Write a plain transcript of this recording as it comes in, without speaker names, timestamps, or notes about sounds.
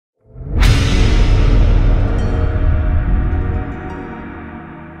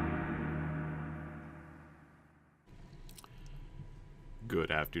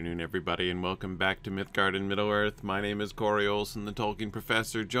Good afternoon, everybody, and welcome back to Mythgard in Middle-earth. My name is Corey Olsen, the Tolkien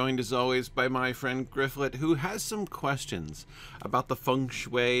Professor, joined as always by my friend Gryfflet, who has some questions about the feng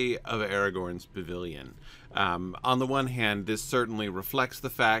shui of Aragorn's Pavilion. On the one hand, this certainly reflects the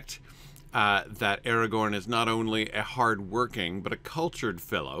fact that Aragorn is not only a hard-working, but a cultured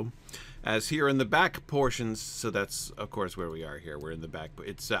fellow. As here in the back portions, so that's, of course, where we are here. We're in the back.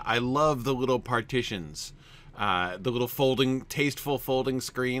 It's I love the little partitions. The little tasteful folding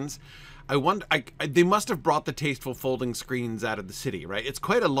screens. I wonder, they must have brought the tasteful folding screens out of the city, right? It's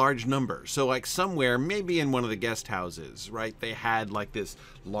quite a large number. So like somewhere, maybe in one of the guest houses, right? They had like this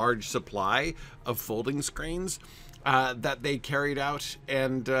large supply of folding screens that they carried out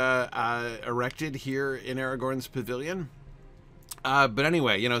and erected here in Aragorn's Pavilion. But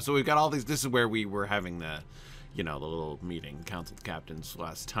anyway, you know, so we've got all these, this is where we were having the, you know, the little meeting, council of captains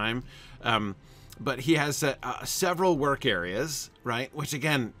last time. But he has several work areas, right? Which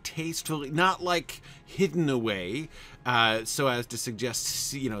again, tastefully, not like hidden away, so as to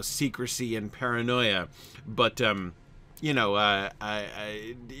suggest, you know, secrecy and paranoia, but you know,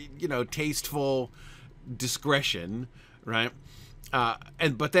 tasteful discretion, right?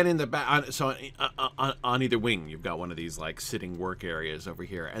 But then in the back, on either wing, you've got one of these like sitting work areas over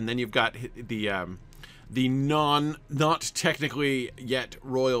here, and then you've got the not technically yet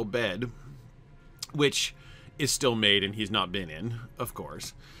royal bed, which is still made and he's not been in, of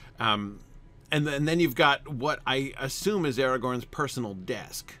course. And then you've got what I assume is Aragorn's personal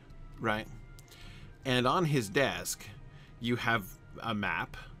desk, right? And on his desk, you have a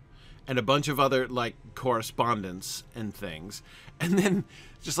map and a bunch of other, like, correspondence and things. And then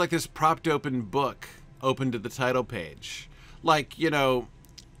just, like, this propped open book open to the title page. Like, you know,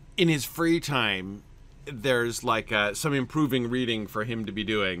 in his free time, there's like some improving reading for him to be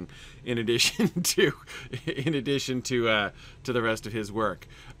doing in addition to the rest of his work,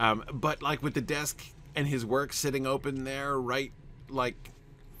 but like with the desk and his work sitting open there, right, like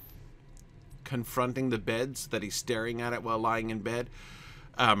confronting the bed so that he's staring at it while lying in bed,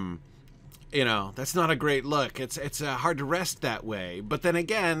 you know, that's not a great look. It's hard to rest that way. But then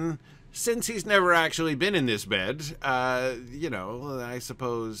again, since he's never actually been in this bed, you know, I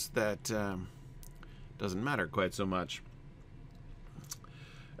suppose that doesn't matter quite so much.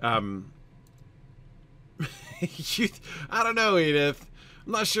 I don't know, Edith.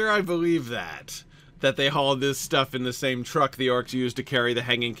 I'm not sure I believe that they haul this stuff in the same truck the orcs use to carry the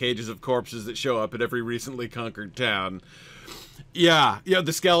hanging cages of corpses that show up at every recently conquered town. Yeah,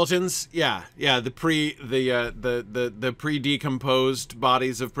 the skeletons. Yeah, the pre-decomposed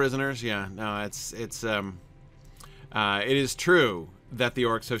bodies of prisoners. Yeah, no, it is true that the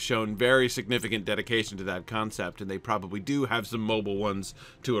orcs have shown very significant dedication to that concept, and they probably do have some mobile ones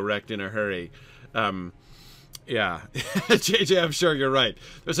to erect in a hurry. Yeah, JJ, I'm sure you're right.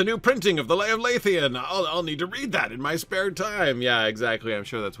 There's a new printing of the Lay of Lathian. I'll need to read that in my spare time. Yeah, exactly. I'm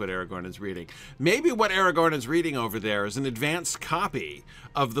sure that's what Aragorn is reading. Maybe what Aragorn is reading over there is an advanced copy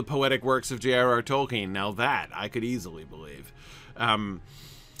of the poetic works of J.R.R. Tolkien. Now that I could easily believe.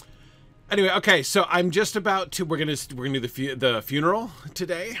 Anyway, okay, so I'm just about to. We're gonna do the funeral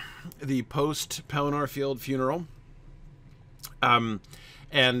today, the post Pelennor Field funeral, and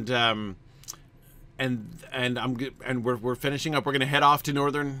we're finishing up. We're gonna head off to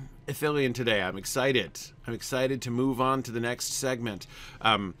Northern Ithilien today. I'm excited. I'm excited to move on to the next segment.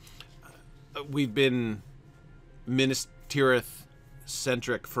 We've been Minas Tirith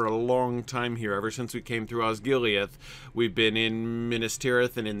centric for a long time here. Ever since we came through Osgiliath, we've been in Minas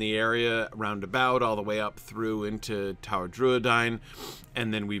Tirith and in the area roundabout, all the way up through into Tower Druidine,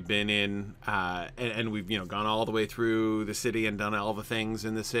 and then we've been in and we've, you know, gone all the way through the city and done all the things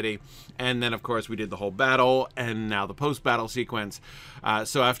in the city, and then of course we did the whole battle and now the post-battle sequence.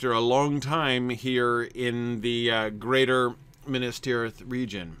 So after a long time here in the greater Minas Tirith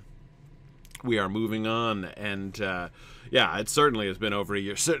region, we are moving on, and yeah, it certainly has been over a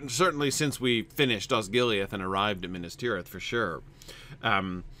year. Certainly since we finished Osgiliath and arrived at Minas Tirith, for sure.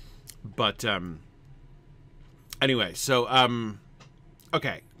 Anyway, so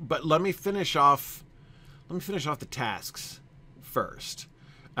okay, but let me finish off the tasks first.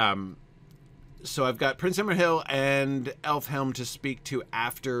 So I've got Prince Imrahil and Elfhelm to speak to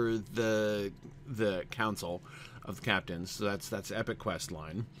after the council of the captains. So that's epic quest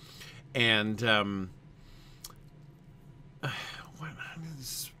line. And how do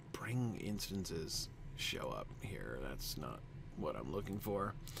spring instances show up here? That's not what I'm looking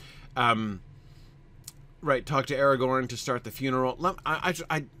for. Right, talk to Aragorn to start the funeral. I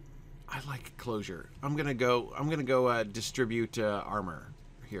like closure. I'm gonna go distribute armor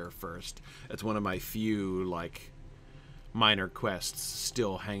here first. It's one of my few like minor quests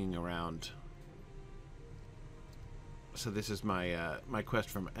still hanging around. So this is my my quest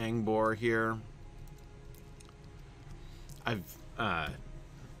from Angbor here. I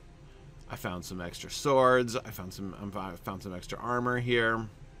found some extra swords. I found some extra armor here.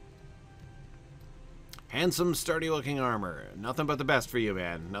 Handsome, sturdy-looking armor. Nothing but the best for you,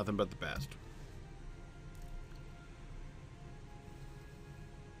 man. Nothing but the best.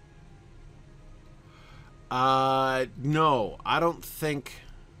 No, I don't think...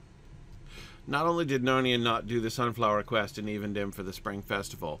 Not only did Narnia not do the Sunflower Quest in Evendim for the Spring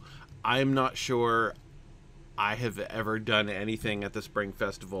Festival, I'm not sure I have ever done anything at the Spring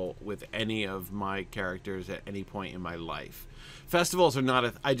Festival with any of my characters at any point in my life. Festivals are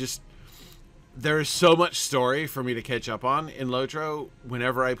not there is so much story for me to catch up on in Lotro.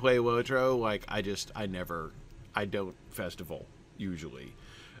 Whenever I play Lotro, like, I don't festival, usually.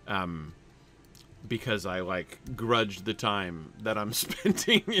 Because I, like, grudge the time that I'm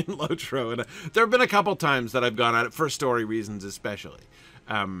spending in Lotro. And there have been a couple times that I've gone at it for story reasons, especially.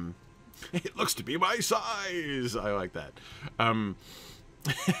 It looks to be my size. I like that.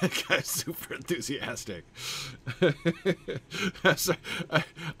 Guy's super enthusiastic. So,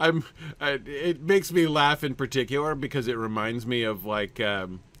 it makes me laugh in particular because it reminds me of, like,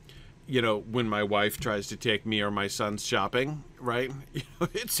 you know, when my wife tries to take me or my sons shopping, right? You know,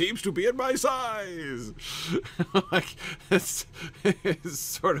 it seems to be in my size. Like, it's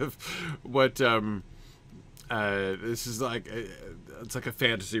sort of what this is like. It's like a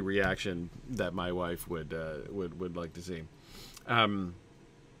fantasy reaction that my wife would like to see. Did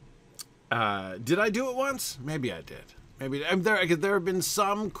I do it once? Maybe I did. Maybe there have been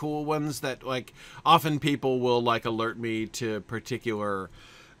some cool ones that, like, often people will, like, alert me to particular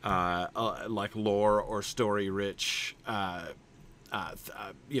like lore or story rich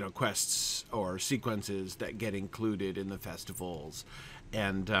you know, quests or sequences that get included in the festivals.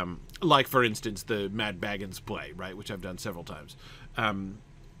 And like, for instance, the Mad Baggins play, right, which I've done several times.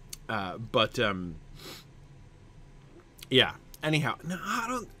 Yeah. Anyhow, no, I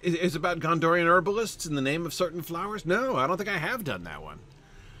don't. Is it about Gondorian herbalists in the name of certain flowers? No, I don't think I have done that one.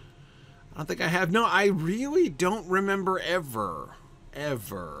 I don't think I have. No, I really don't remember ever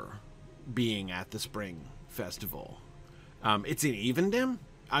being at the Spring Festival. It's in Evendim.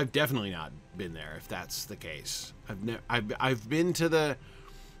 I've definitely not been there, if that's the case. I've been to the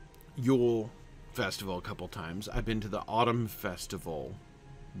Yule Festival a couple times. I've been to the Autumn Festival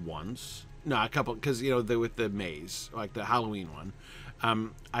once. No, a couple, because, you know, with the maze, like the Halloween one.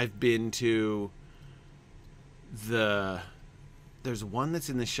 I've been to there's one that's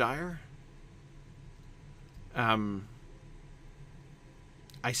in the Shire.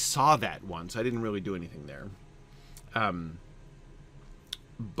 I saw that once. I didn't really do anything there.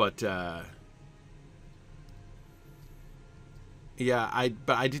 Yeah, I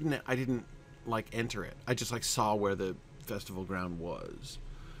didn't like enter it. I just, like, saw where the festival ground was.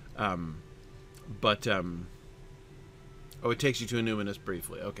 Oh, it takes you to Numinous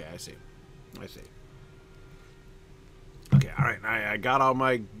briefly. Okay, I see. Okay, all right. I got all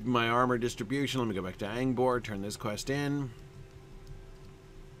my armor distribution. Let me go back to Angbor, turn this quest in.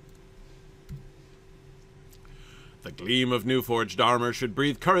 The gleam of new-forged armor should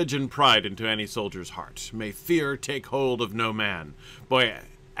breathe courage and pride into any soldier's heart. May fear take hold of no man. Boy,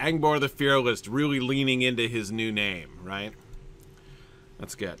 Angbor the Fearless really leaning into his new name, right?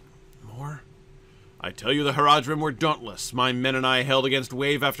 Let's get more. I tell you, the Haradrim were dauntless. My men and I held against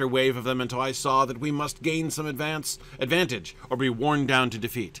wave after wave of them until I saw that we must gain some advantage or be worn down to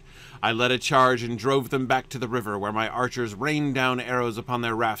defeat. I led a charge and drove them back to the river, where my archers rained down arrows upon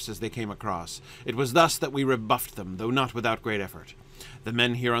their rafts as they came across. It was thus that we rebuffed them, though not without great effort. The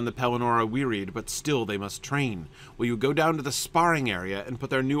men here on the Pelennor are wearied, but still they must train. Will you go down to the sparring area and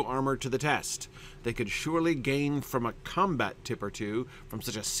put their new armor to the test? They could surely gain from a combat tip or two from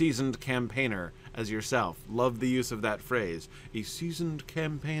such a seasoned campaigner as yourself. Love the use of that phrase. A seasoned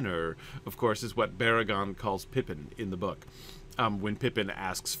campaigner, of course, is what Baragon calls Pippin in the book, when Pippin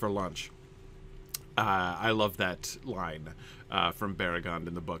asks for lunch. I love that line from Baragon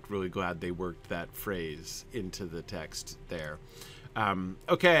in the book. Really glad they worked that phrase into the text there.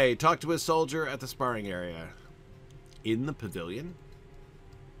 Okay, talk to a soldier at the sparring area. In the pavilion?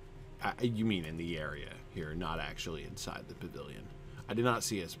 You mean in the area here, not actually inside the pavilion. I did not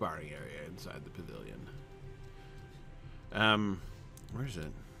see a sparring area inside the pavilion. Where is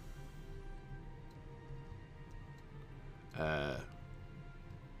it?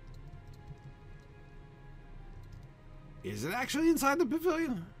 Is it actually inside the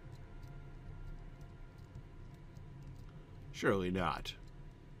pavilion? Surely not.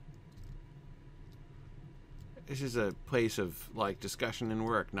 This is a place of, like, discussion and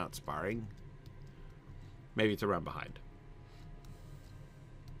work, not sparring. Maybe it's a run behind.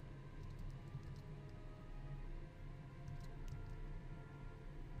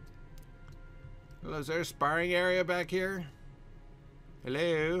 Well, is there a sparring area back here?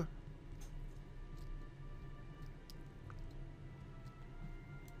 Hello?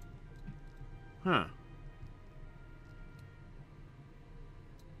 Huh.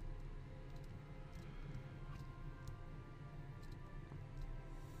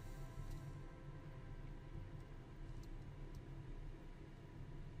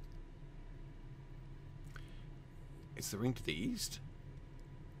 It's the ring to the east?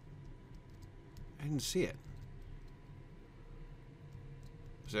 I didn't see it.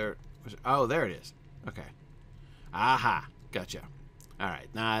 Oh, there it is. Okay. Aha. Gotcha. Alright.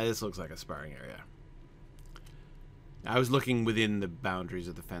 Nah, this looks like a sparring area. I was looking within the boundaries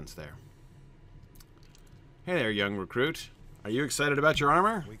of the fence there. Hey there, young recruit. Are you excited about your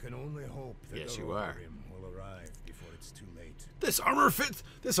armor? We can only hope that yes, you are. Will arrive before it's too late. This armor fits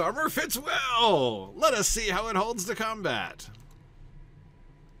well. Let us see how it holds to combat.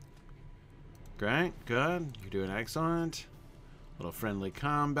 Great, good. You're doing excellent. Little friendly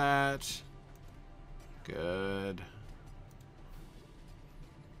combat. Good.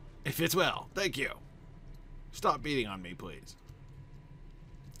 It fits well. Thank you. Stop beating on me, please.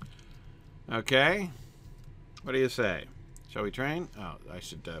 Okay. What do you say? Shall we train? Oh, I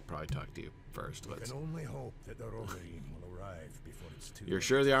should probably talk to you first. We can only hope that the Rohirrim will arrive before it's too late. You're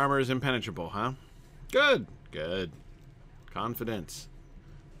sure the armor is impenetrable, huh? Good. Good. Confidence.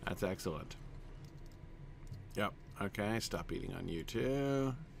 That's excellent. Yep. Okay, stop beating on you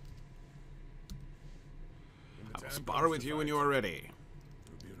too. I'll spar with you when you are ready.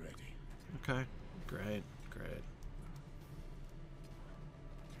 We'll be ready. Okay. Great. Great.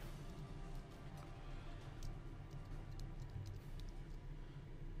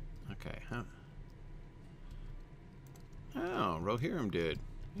 Okay, huh? Oh, Rohirrim dude.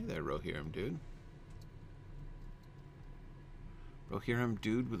 Hey there, Rohirrim dude. Rohirrim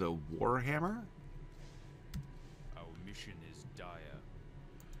dude with a warhammer? Our mission is dire.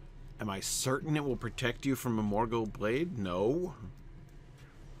 Am I certain it will protect you from a Morgul blade? No.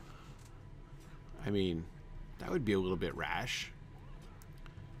 I mean, that would be a little bit rash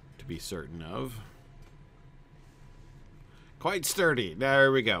to be certain of. Quite sturdy.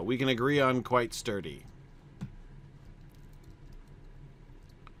 There we go. We can agree on quite sturdy.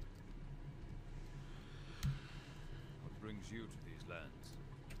 What brings you to these lands?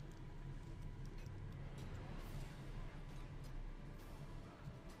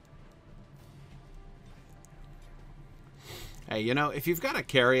 Hey, you know, if you've got to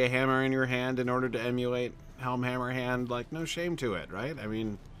carry a hammer in your hand in order to emulate Helmhammer hand, like, no shame to it, right? I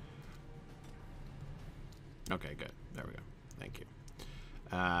mean... Okay, good. There we go. Thank you.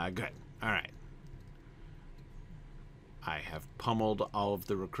 Good. All right. I have pummeled all of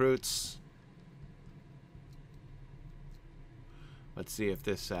the recruits. Let's see if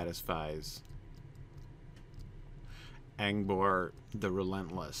this satisfies Angbor the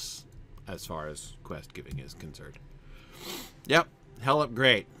Relentless as far as quest giving is concerned. Yep. Hell up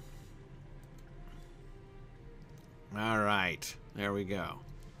great. All right. There we go.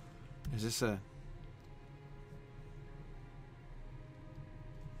 Is this a...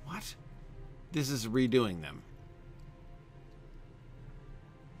 What? This is redoing them.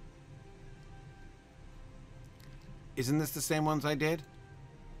 Isn't this the same ones I did?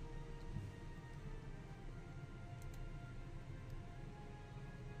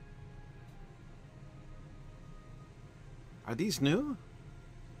 Are these new?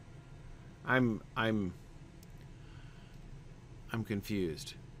 I'm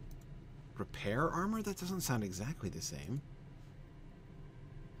confused. Repair armor? That doesn't sound exactly the same.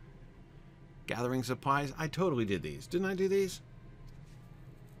 Gathering supplies? I totally did these. Didn't I do these?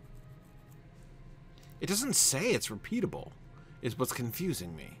 It doesn't say it's repeatable, is what's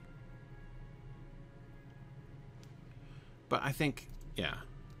confusing me. But I think, yeah.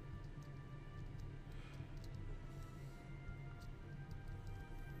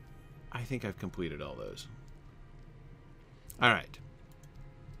 I think I've completed all those. All right.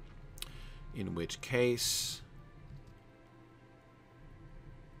 In which case...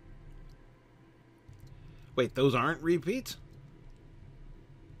 Wait, those aren't repeats?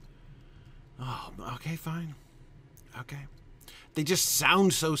 Oh, okay, fine. Okay. They just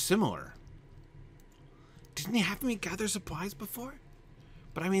sound so similar. Didn't you have me gather supplies before?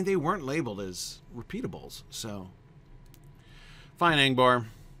 But I mean, they weren't labeled as repeatables, so... Fine, Angbor.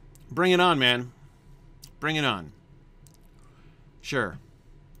 Bring it on, man. Bring it on. Sure.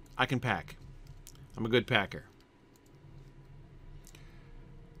 I can pack. I'm a good packer.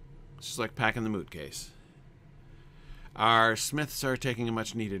 It's just like packing the moot case. Our smiths are taking a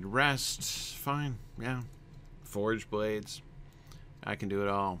much-needed rest. Fine, yeah. Forge blades. I can do it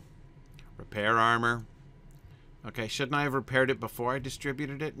all. Repair armor. Okay, shouldn't I have repaired it before I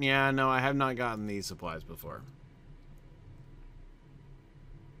distributed it? Yeah, no, I have not gotten these supplies before.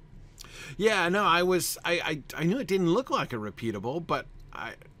 Yeah, no, I knew it didn't look like a repeatable, but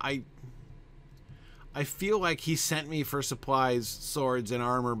I feel like he sent me for supplies, swords, and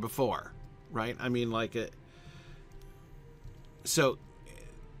armor before, right? I mean, like it. So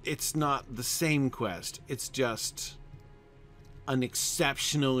it's not the same quest. It's just an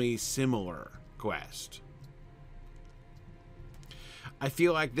exceptionally similar quest. I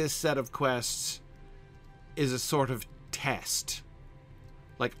feel like this set of quests is a sort of test.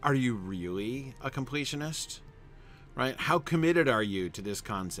 Like, are you really a completionist? Right? How committed are you to this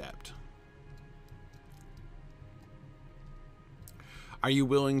concept? Are you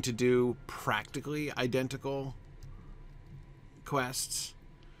willing to do practically identical quests?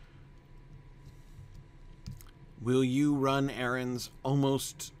 Will you run errands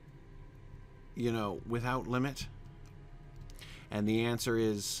almost, you know, without limit? And the answer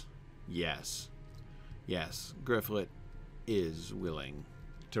is yes. Yes, Gryfflet is willing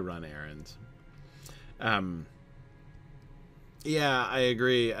to run errands. Yeah, I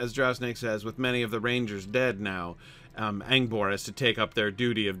agree. As Drowsnake says, with many of the Rangers dead now, Angbor has to take up their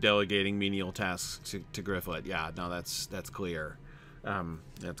duty of delegating menial tasks to Gryfflet. Yeah, no, that's clear.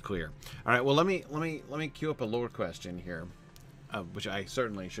 That's clear. All right, well, let me queue up a lore question here, which I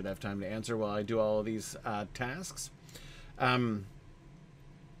certainly should have time to answer while I do all of these tasks.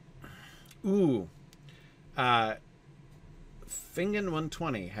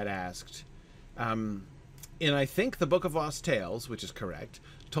 Fingen120 had asked, in I think the Book of Lost Tales, which is correct,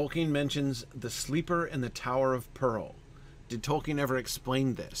 Tolkien mentions the sleeper in the Tower of Pearl. Did Tolkien ever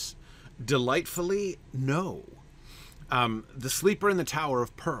explain this? Delightfully, no. The sleeper in the Tower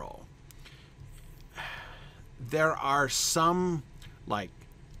of Pearl. There are some, like,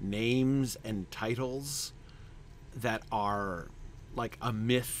 names and titles that are like a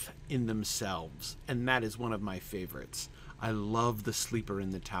myth in themselves, and that is one of my favorites. I love the sleeper in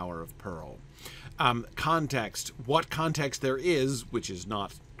the Tower of Pearl. Context. What context there is, which is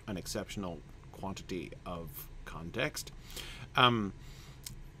not an exceptional quantity of context.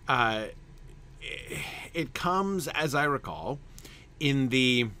 It comes, as I recall, in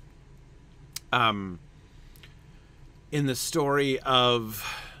the story of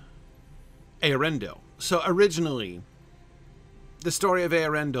Eärendil. So originally, the story of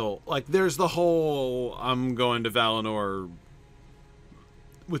Eärendil, like, there's the whole I'm going to Valinor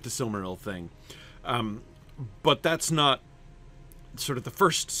with the Silmaril thing. But that's not sort of the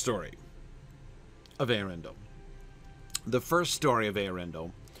first story of Eärendil. The first story of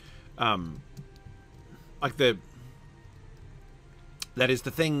Eärendil, that is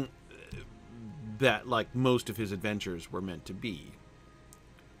the thing that, like, most of his adventures were meant to be,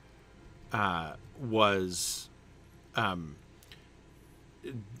 was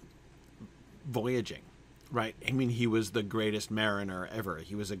voyaging, right? I mean, he was the greatest mariner ever.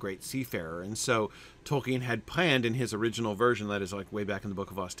 He was a great seafarer. And so Tolkien had planned in his original version, that is, like, way back in the Book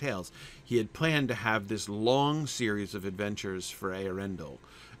of Lost Tales, he had planned to have this long series of adventures for Eärendil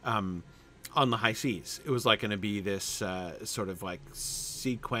on the high seas. It was like going to be this sort of like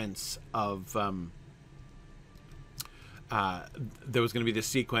sequence of there was going to be this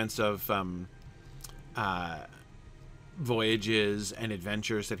sequence of voyages and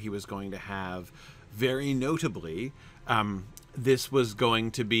adventures that he was going to have. Very notably, this was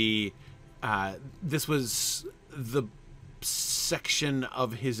going to be this was the section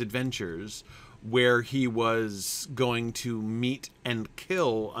of his adventures where he was going to meet and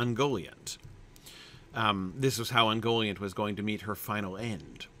kill Ungoliant. This was how Ungoliant was going to meet her final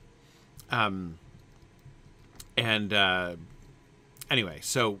end. Anyway,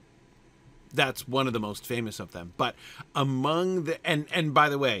 so that's one of the most famous of them. But among the... And by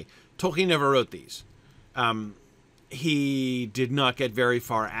the way, Tolkien never wrote these. He did not get very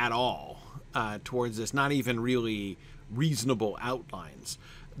far at all towards this. Not even really reasonable outlines.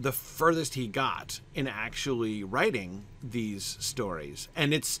 The furthest he got in actually writing these stories,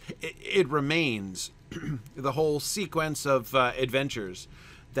 and it remains the whole sequence of adventures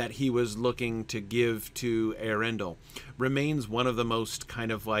that he was looking to give to Eärendil remains one of the most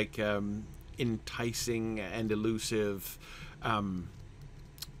kind of like enticing and elusive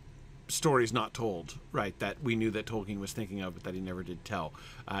stories not told, right, that we knew that Tolkien was thinking of but that he never did tell.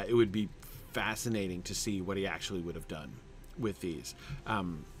 It would be fascinating to see what he actually would have done with these.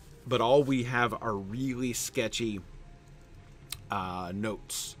 But all we have are really sketchy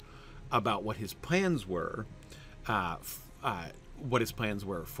notes about what his plans were, for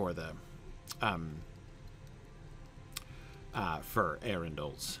the for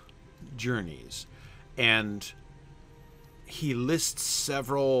Arundel's journeys, and he lists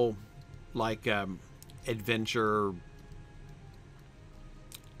several like adventure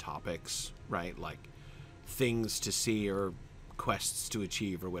topics, right? Like things to see or quests to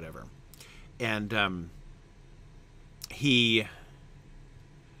achieve or whatever. And oh, hang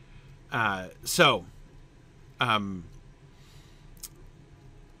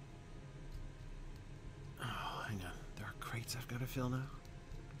on. There are crates I've got to fill now.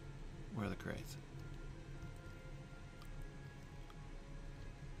 Where are the crates?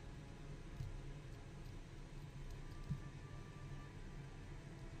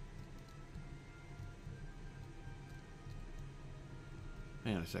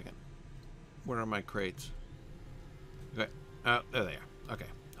 Hang on a second. Where are my crates? Okay. There they are. Okay.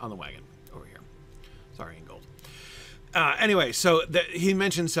 On the wagon. Over here. Sorry, in gold. Anyway, so he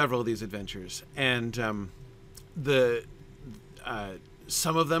mentioned several of these adventures, and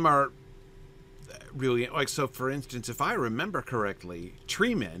some of them are really, like, so for instance, if I remember correctly,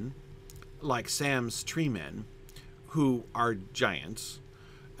 treemen, like Sam's treemen, who are giants,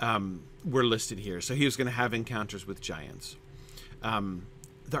 were listed here. So he was going to have encounters with giants.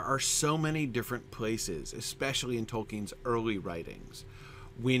 There are so many different places, especially in Tolkien's early writings,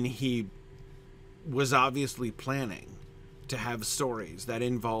 when he was obviously planning to have stories that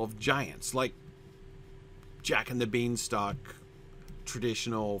involve giants, like Jack and the Beanstalk,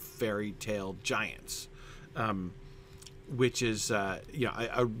 traditional fairy tale giants, which is a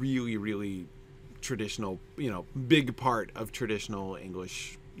really, really traditional, big part of traditional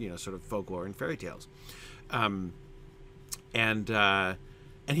English, sort of folklore and fairy tales.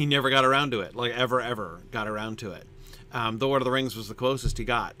 And he never got around to it, like ever got around to it. The Lord of the Rings was the closest he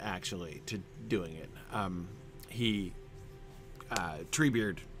got, actually, to doing it.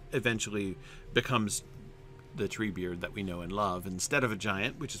 Treebeard eventually becomes the Treebeard that we know and love instead of a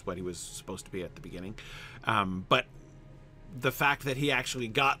giant, which is what he was supposed to be at the beginning. But the fact that he actually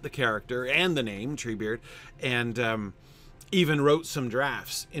got the character and the name Treebeard, and even wrote some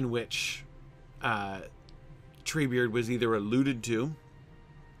drafts in which Treebeard was either alluded to,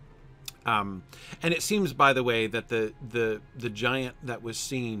 and it seems, by the way, that the giant that was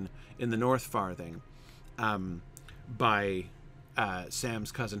seen in the North Farthing by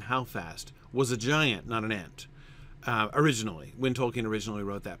Sam's cousin Halfast was a giant, not an ent, originally, when Tolkien originally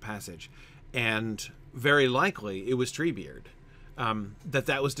wrote that passage. And very likely it was Treebeard.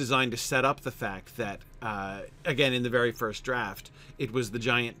 That was designed to set up the fact that, again, in the very first draft, it was the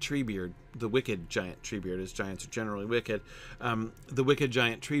giant Treebeard, the wicked giant Treebeard, as giants are generally wicked, the wicked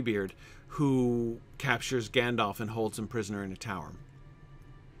giant Treebeard, who captures Gandalf and holds him prisoner in a tower.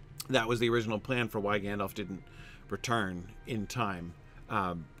 That was the original plan for why Gandalf didn't return in time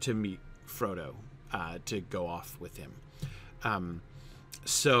to meet Frodo, to go off with him.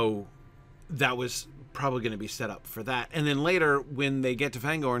 So that was probably going to be set up for that. And then later, when they get to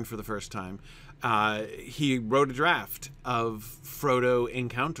Fangorn for the first time, he wrote a draft of Frodo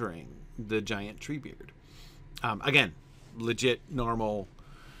encountering the giant Treebeard. Again, legit, normal,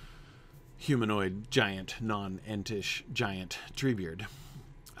 humanoid, giant, non-entish giant Treebeard.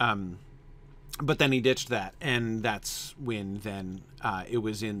 But then he ditched that, and that's when then it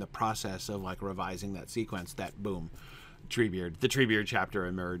was in the process of like revising that sequence that, boom, Treebeard, the Treebeard chapter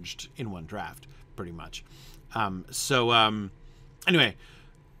emerged in one draft, pretty much. Anyway,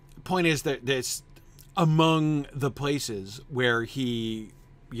 point is that there's among the places where he,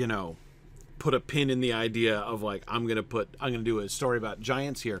 put a pin in the idea of like, I'm gonna do a story about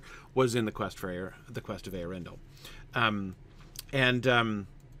giants here, was in the quest of Eärendil.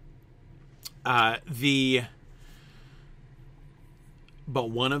 But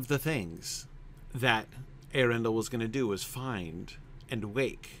one of the things that Eärendil was going to do was find and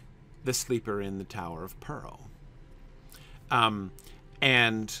wake the sleeper in the Tower of Pearl. And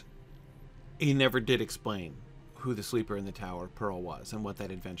he never did explain who the sleeper in the Tower of Pearl was and what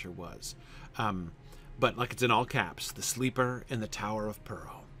that adventure was. But like, it's in all caps, the sleeper in the Tower of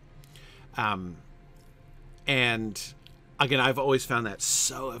Pearl. And again, I've always found that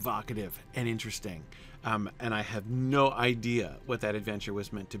so evocative and interesting. And I have no idea what that adventure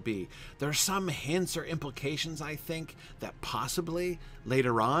was meant to be. There are some hints or implications, I think, that possibly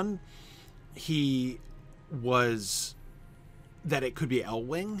later on that it could be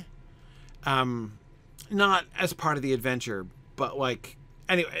Elwing. Not as part of the adventure, but like,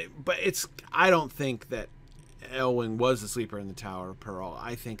 anyway, but I don't think that Elwing was the sleeper in the Tower of Pearl.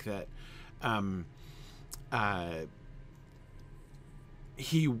 I think that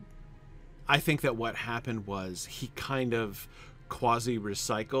he I think that what happened was he kind of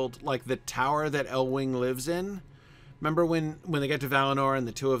quasi-recycled, like the tower that Elwing lives in. Remember when they get to Valinor and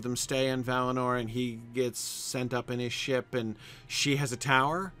the two of them stay in Valinor and he gets sent up in his ship and she has a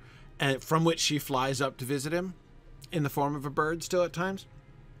tower and from which she flies up to visit him in the form of a bird still at times?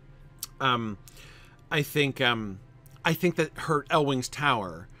 I think that her Elwing's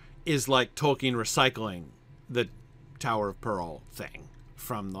tower is like Tolkien recycling the Tower of Pearl thing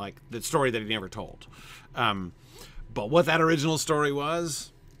from like the story that he never told. But what that original story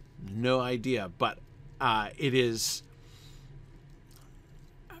was, no idea. But it is,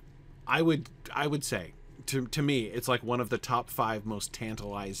 I would say, to me, it's like one of the top 5 most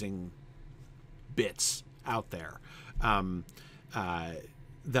tantalizing bits out there.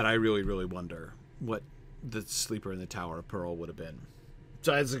 That I really, really wonder what the Sleeper in the Tower of Pearl would have been.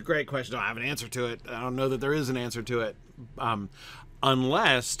 So it's a great question. I don't have an answer to it. I don't know that there is an answer to it.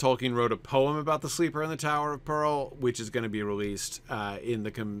 Unless Tolkien wrote a poem about the Sleeper in the Tower of Pearl, which is going to be released in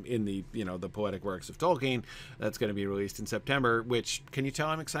the the poetic works of Tolkien. That's going to be released in September. Which, can you tell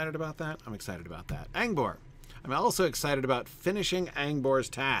I'm excited about that? I'm excited about that. Angbor. I'm also excited about finishing Angbor's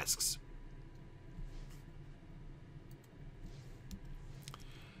tasks.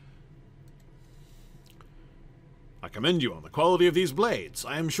 I commend you on the quality of these blades.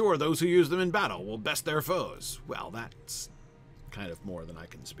 I am sure those who use them in battle will best their foes. Well, that's kind of more than I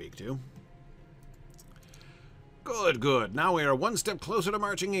can speak to. Good, good. Now we are one step closer to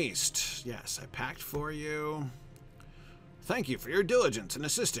marching east. Yes, I packed for you. Thank you for your diligence in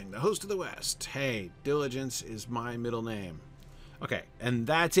assisting the host of the West. Hey, diligence is my middle name. Okay, and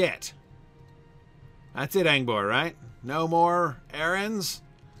that's it. That's it, Angbor, right? No more errands?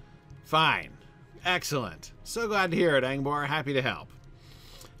 Fine. Excellent. So glad to hear it, Angbor. Happy to help.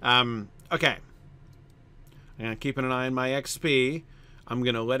 Okay. I'm keeping an eye on my XP. I'm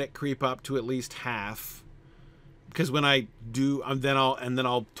gonna let it creep up to at least half, because when I do, then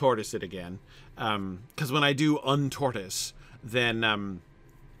I'll tortoise it again. Because when I do untortoise, then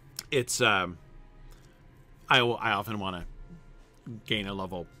it's I often want to gain a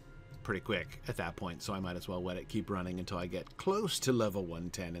level pretty quick at that point, so I might as well let it keep running until I get close to level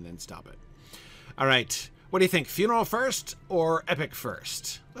 110 and then stop it. All right, what do you think? Funeral first or epic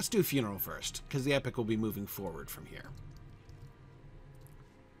first? Let's do funeral first, because the epic will be moving forward from here.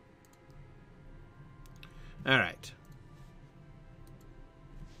 All right.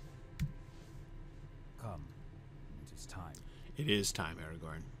 Come, it is time. It is time,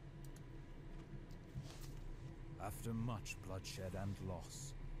 Aragorn. After much bloodshed and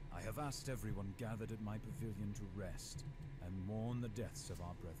loss, I have asked everyone gathered at my pavilion to rest and mourn the deaths of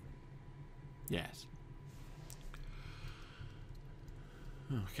our brethren. Yes.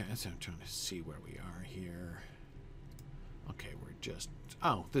 Okay, so I'm trying to see where we are here. Okay, we're just...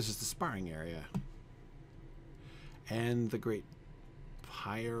 Oh, this is the sparring area. And the Great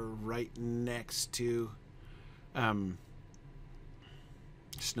Pyre right next to...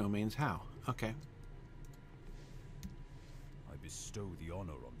 Snowmane's How. Okay. I bestow the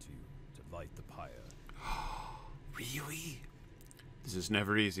honor onto you to light the pyre. Really? This is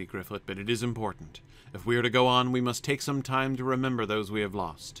never easy, Gryfflet, but it is important. If we are to go on, we must take some time to remember those we have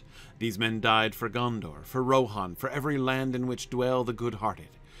lost. These men died for Gondor, for Rohan, for every land in which dwell the good-hearted.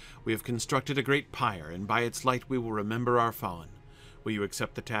 We have constructed a great pyre, and by its light we will remember our fallen. Will you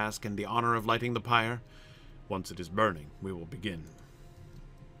accept the task and the honor of lighting the pyre? Once it is burning, we will begin.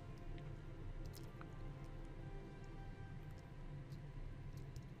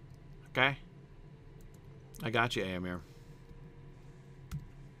 Okay? I got you, Éomer.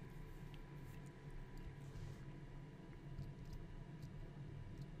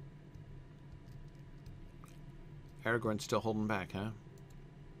 Aragorn's still holding back, huh?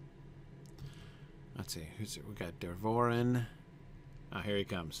 Let's see. Who's it? We got Dervorin. Oh, here he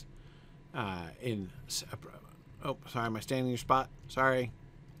comes. Oh, sorry. Am I standing in your spot? Sorry.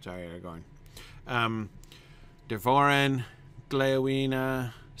 Sorry, Aragorn. Dervorin.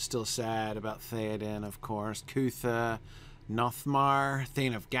 Gleowina. Still sad about Théoden, of course. Cutha. Nothmar.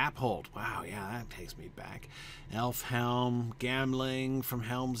 Thane of Gaphold. Wow, yeah, that takes me back. Elfhelm. Gamling from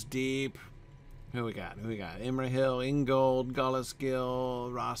Helm's Deep. Who we got? Imrahil, Ingold, Gullisgil,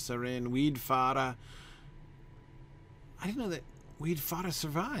 Rossarin, Weedfada. I didn't know that Weedfada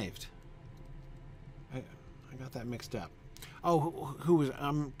survived. I got that mixed up. Oh, who was...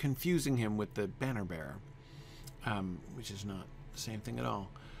 I'm confusing him with the Banner Bearer, which is not the same thing at all.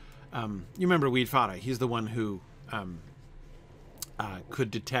 You remember Weedfada? He's the one who could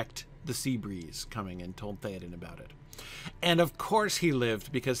detect the sea breeze coming and told Théoden about it. And of course he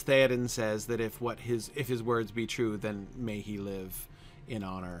lived, because Théoden says that if his words be true, then may he live in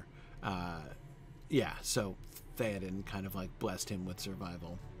honor Yeah, so Théoden kind of like blessed him with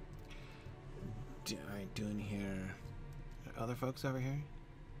survival. Alright, doing here. Other folks over here?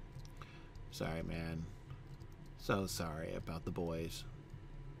 Sorry, man. So sorry about the boys.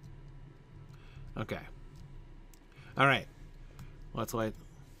 Okay. Alright. Let's light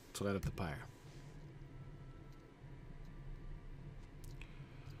up the pyre.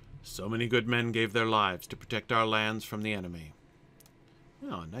 So many good men gave their lives to protect our lands from the enemy.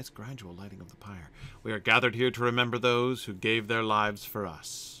 Oh, a nice gradual lighting of the pyre. We are gathered here to remember those who gave their lives for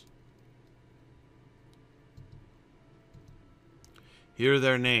us. Hear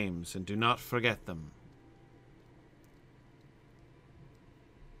their names and do not forget them.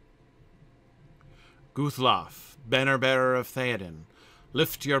 Guthlaf, banner-bearer of Théoden,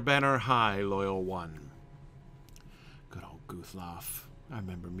 lift your banner high, loyal one. Good old Guthlaf. I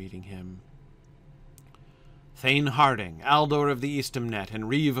remember meeting him. Thane Harding, Aldor of the Eastamnet, and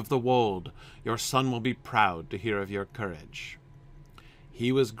Reeve of the Wold, your son will be proud to hear of your courage.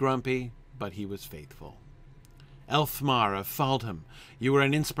 He was grumpy, but he was faithful. Elfmar of Faldham, you were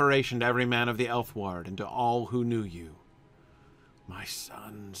an inspiration to every man of the Elfward and to all who knew you. My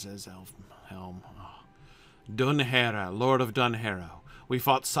son, says Elfhelm. Oh. Dunhera, Lord of Dunharrow, we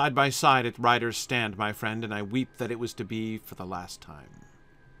fought side by side at Ryder's Stand, my friend, and I weep that it was to be for the last time.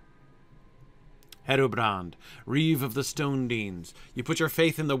 Herobrand, Reeve of the Stone Deans, you put your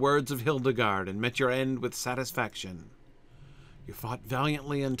faith in the words of Hildegard and met your end with satisfaction. You fought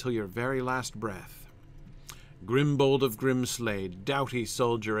valiantly until your very last breath. Grimbold of Grimslade, doughty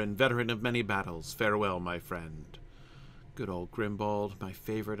soldier and veteran of many battles, farewell, my friend. Good old Grimbold, my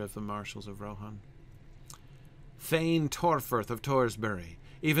favorite of the marshals of Rohan. Thane Torforth of Torsbury,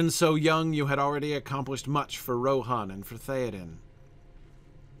 even so young you had already accomplished much for Rohan and for Théoden.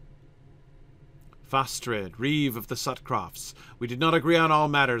 Fastrid, Reeve of the Sutcrofts, we did not agree on all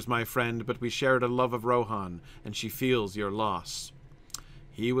matters, my friend, but we shared a love of Rohan, and she feels your loss.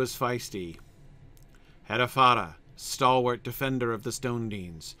 He was feisty. Herefara, stalwart defender of the Stone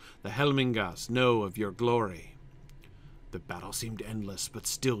Deans, the Helmingas know of your glory. The battle seemed endless, but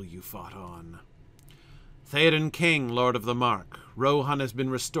still you fought on. Théoden King, Lord of the Mark, Rohan has been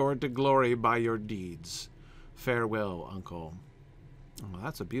restored to glory by your deeds. Farewell, uncle. Oh,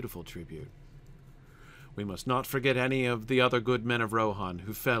 that's a beautiful tribute. We must not forget any of the other good men of Rohan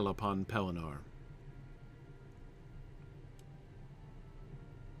who fell upon Pelennor.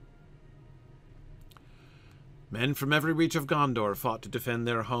 Men from every reach of Gondor fought to defend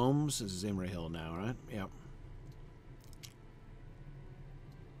their homes. This is Imrahil now, right? Yep.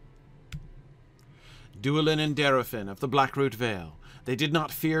 Duelin and Derafin of the Blackroot Vale. They did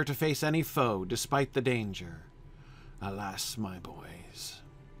not fear to face any foe, despite the danger. Alas, my boys.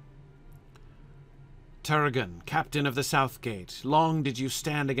 Turgon, captain of the Southgate, long did you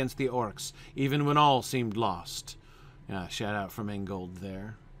stand against the Orcs, even when all seemed lost. Yeah, shout out from Ingold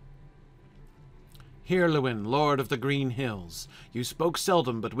there. Hirlewin, Lord of the Green Hills, you spoke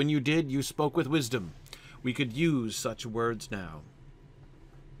seldom, but when you did, you spoke with wisdom. We could use such words now.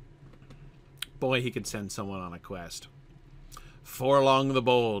 Boy, he could send someone on a quest. Forlong the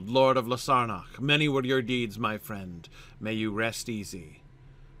Bold, Lord of Lasarnach, many were your deeds, my friend. May you rest easy.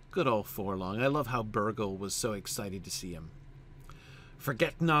 Good old Forlong. I love how Burgle was so excited to see him.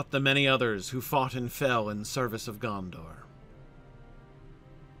 Forget not the many others who fought and fell in service of Gondor.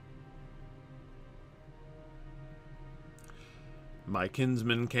 My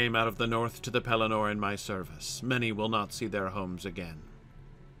kinsmen came out of the north to the Pelennor in my service. Many will not see their homes again.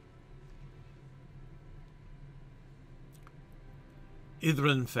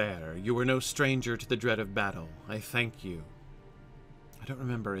 Ithran Fair, you were no stranger to the dread of battle. I thank you. I don't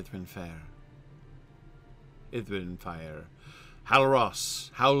remember Ithran Fair. Ithran Fire.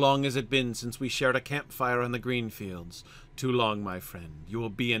 Halros, how long has it been since we shared a campfire on the green fields? Too long, my friend. You will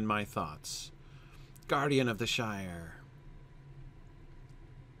be in my thoughts. Guardian of the Shire.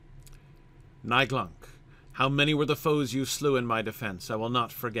 Niglunk, how many were the foes you slew in my defense? I will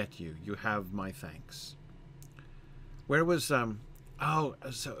not forget you. You have my thanks. Where was,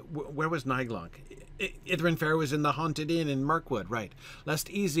 where was Niglunk? Ithran Fair was in the Haunted Inn in Mirkwood, right. Lest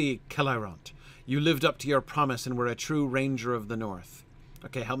easy, Celairont. You lived up to your promise and were a true ranger of the north.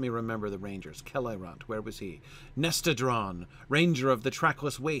 Okay, help me remember the rangers. Celairont, where was he? Nestadron, ranger of the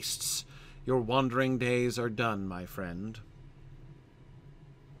trackless wastes. Your wandering days are done, my friend.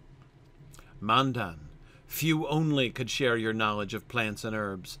 Mandan, few only could share your knowledge of plants and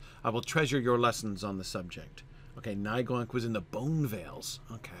herbs. I will treasure your lessons on the subject. Okay, Niglunk was in the Bone Vales.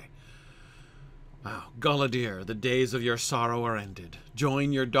 Okay. Wow. Galadir, the days of your sorrow are ended.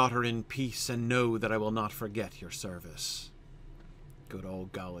 Join your daughter in peace and know that I will not forget your service. Good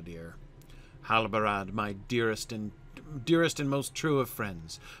old Galadir. Halbarad, my dearest and most true of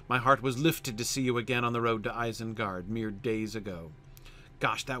friends. My heart was lifted to see you again on the road to Isengard mere days ago.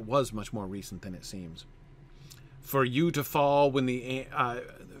 Gosh, that was much more recent than it seems. For you to fall when the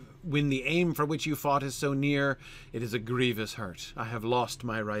aim for which you fought is so near, it is a grievous hurt. I have lost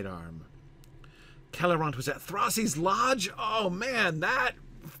my right arm. Cairn was at Thrassi's lodge? Oh, man, that,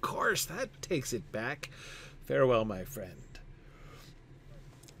 of course, that takes it back. Farewell, my friend.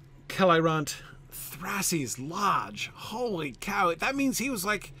 Cairn, Thrassi's lodge. Holy cow. That means he was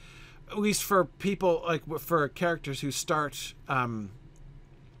like, at least for people, like for characters who start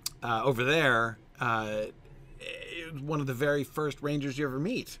over there, one of the very first Rangers you ever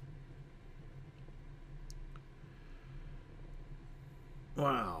meet.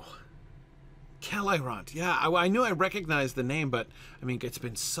 Wow. Cairn. Yeah, I knew I recognized the name, but I mean, it's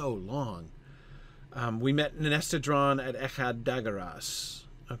been so long. We met Nethadan at Echad Dagaras.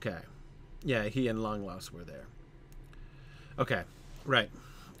 Okay. Yeah, he and Longloss were there. Okay. Right.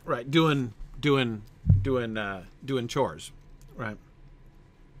 Doing chores. Right.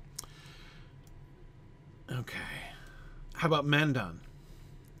 Okay. How about Mandan?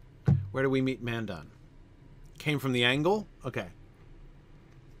 Where do we meet Mandan? Came from the angle? Okay.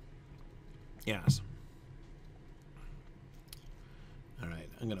 Yes. All right.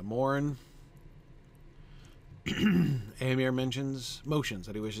 I'm going to mourn. Éomer motions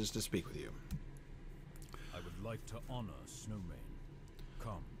that he wishes to speak with you. I would like to honor Snowmane.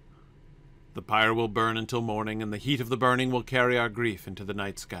 Come. The pyre will burn until morning, and the heat of the burning will carry our grief into the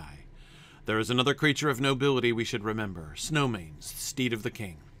night sky. There is another creature of nobility we should remember, Snowmane, steed of the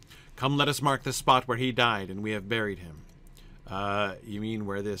king. Come, let us mark the spot where he died, and we have buried him. You mean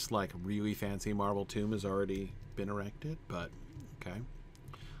where this, like, really fancy marble tomb has already been erected? But, okay.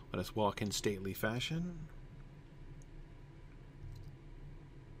 Let us walk in stately fashion.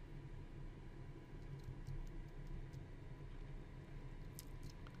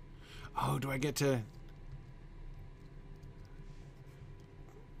 Oh, do I get to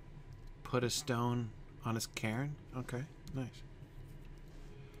put a stone on his cairn? Okay, nice.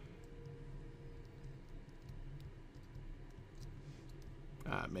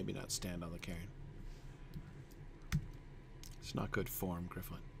 Maybe not stand on the cairn. It's not good form,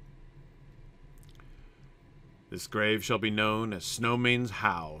 Gryfflet. This grave shall be known as Snowmane's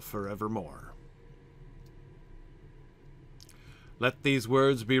Howe forevermore. Let these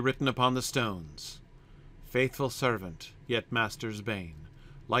words be written upon the stones. Faithful servant, yet master's bane.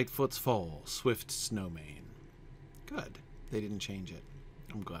 Lightfoot's foal, swift Snowmane. Good. They didn't change it.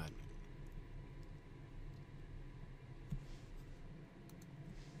 I'm glad.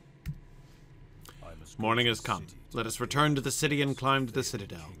 Morning has come. Let us return to the city and climb to the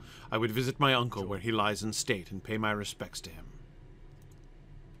citadel. I would visit my uncle where he lies in state and pay my respects to him.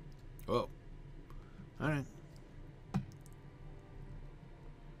 Oh. Alright.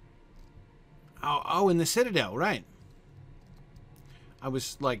 Oh, in the citadel, right. I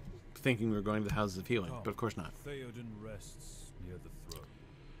was, like, thinking we were going to the Houses of Healing, but of course not. Théoden rests near the throne.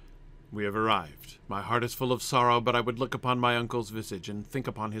 We have arrived. My heart is full of sorrow, but I would look upon my uncle's visage and think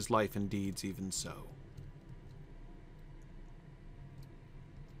upon his life and deeds even so.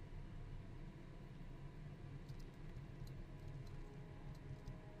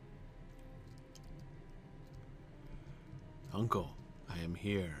 Uncle, I am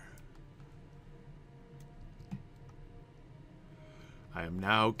here. I am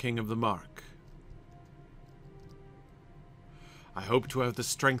now King of the Mark. I hope to have the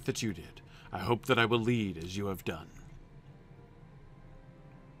strength that you did. I hope that I will lead as you have done.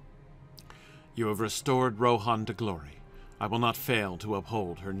 You have restored Rohan to glory. I will not fail to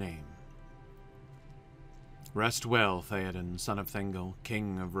uphold her name. Rest well, Théoden, son of Thengel,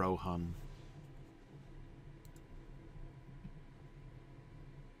 King of Rohan.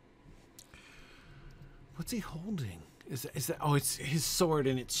 What's he holding? Is that? Oh, it's his sword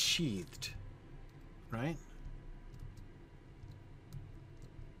and it's sheathed, right?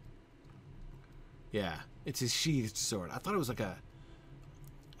 Yeah, it's his sheathed sword. I thought it was like a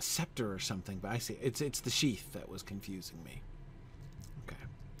scepter or something, but I see it's the sheath that was confusing me. Okay.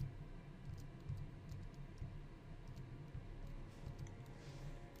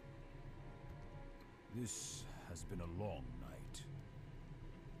 This has been a long night.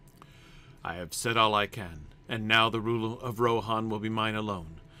 I have said all I can, and now the rule of Rohan will be mine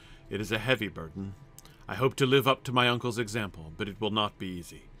alone. It is a heavy burden. I hope to live up to my uncle's example, but it will not be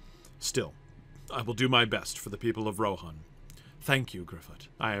easy. Still, I will do my best for the people of Rohan. Thank you, Gryfflet.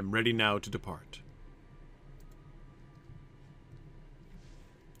 I am ready now to depart.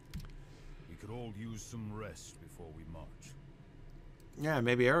 We could all use some rest before we march. Yeah,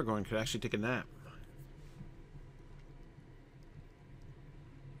 maybe Aragorn could actually take a nap.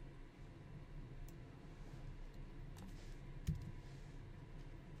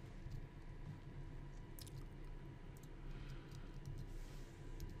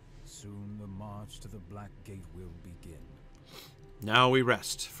 Soon the march to the Black Gate will begin. Now we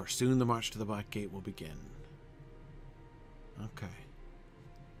rest, for soon the march to the Black Gate will begin. Okay.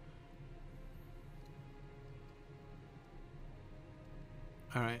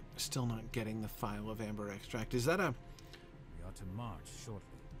 Alright, still not getting the phial of amber extract. Is that a... We are to march shortly.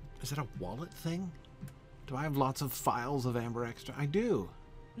 Is that a wallet thing? Do I have lots of phials of amber extract? I do.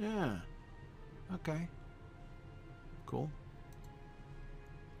 Yeah. Okay. Cool.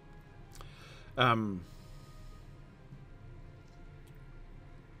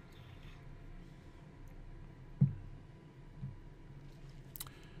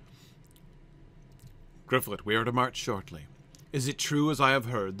 Gryfflet, we are to march shortly. Is it true, as I have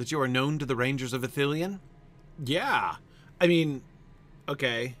heard, that you are known to the Rangers of Ithilien? Yeah. I mean,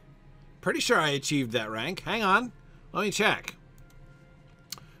 okay. Pretty sure I achieved that rank. Hang on. Let me check.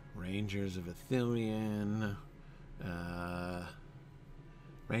 Rangers of Ithilien.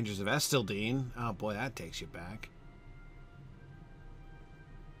 Rangers of Ithilien. Oh boy, that takes you back.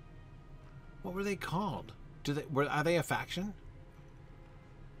 What were they called? Are they a faction?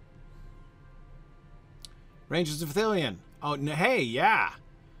 Rangers of Ithilien. Oh, no, hey, yeah.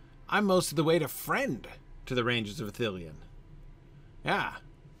 I'm most of the way to friend to the Rangers of Ithilien. Yeah.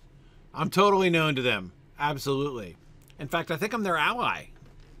 I'm totally known to them. Absolutely. In fact, I think I'm their ally.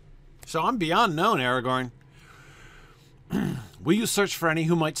 So I'm beyond known, Aragorn. Will you search for any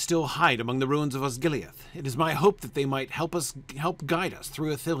who might still hide among the ruins of Osgiliath? It is my hope that they might help guide us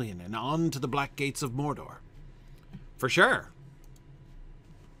through Ithilien and on to the Black Gates of Mordor. For sure.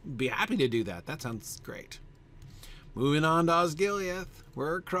 Be happy to do that. That sounds great. Moving on to Osgiliath.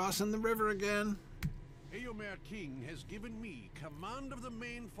 We're crossing the river again. Éomer King has given me command of the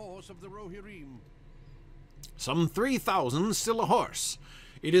main force of the Rohirrim. Some 3,000 still a horse.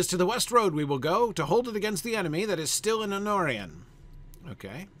 It is to the west road we will go to hold it against the enemy that is still in Anorian.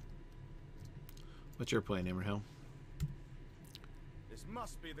 Okay. What's your plan, Imrahil? This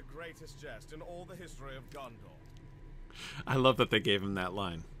must be the greatest jest in all the history of Gondor. I love that they gave him that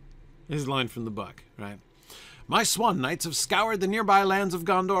line. His line from the book, right? My Swan Knights have scoured the nearby lands of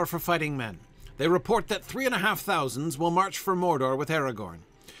Gondor for fighting men. They report that 3,500 will march for Mordor with Aragorn.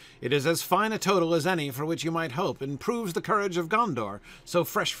 It is as fine a total as any for which you might hope, and proves the courage of Gondor, so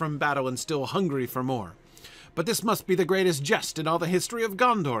fresh from battle and still hungry for more. But this must be the greatest jest in all the history of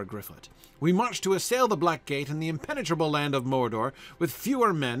Gondor, Gryfflet. We march to assail the Black Gate in the impenetrable land of Mordor with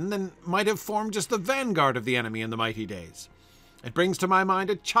fewer men than might have formed just the vanguard of the enemy in the mighty days. It brings to my mind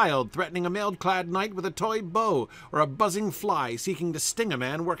a child threatening a mail-clad knight with a toy bow, or a buzzing fly seeking to sting a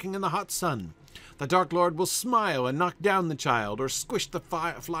man working in the hot sun. The Dark Lord will smile and knock down the child, or squish the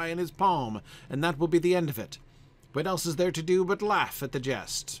fly in his palm, and that will be the end of it. What else is there to do but laugh at the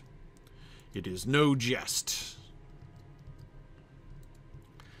jest? It is no jest.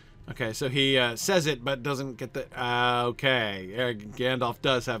 Okay, so he says it, but doesn't get the... okay, Gandalf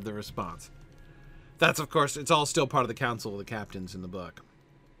does have the response. That's, of course, it's all still part of the Council of the Captains in the book.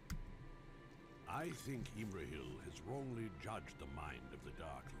 I think Imrahil has wrongly judged the mind of the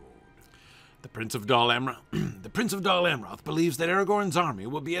Dark Lord. The Prince of Dol Amroth believes that Aragorn's army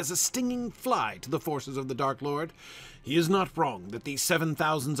will be as a stinging fly to the forces of the Dark Lord. He is not wrong that these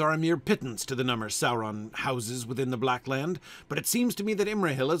 7,000 are a mere pittance to the number Sauron houses within the Black Land, but it seems to me that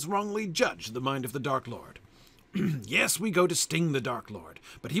Imrahil has wrongly judged the mind of the Dark Lord. Yes, we go to sting the Dark Lord,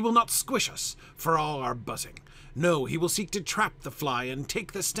 but he will not squish us for all our buzzing. No, he will seek to trap the fly and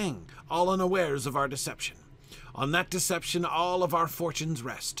take the sting, all unawares of our deception. On that deception all of our fortunes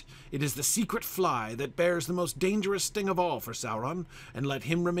rest. It is the secret fly that bears the most dangerous sting of all for Sauron, and let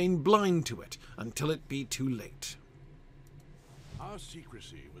him remain blind to it until it be too late. Our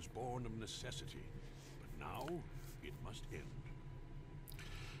secrecy was born of necessity, but now it must end.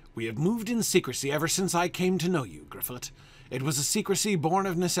 We have moved in secrecy ever since I came to know you, Gryfflet. It was a secrecy born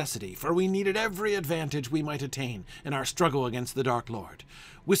of necessity, for we needed every advantage we might attain in our struggle against the Dark Lord.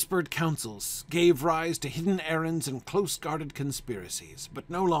 Whispered counsels gave rise to hidden errands and close-guarded conspiracies, but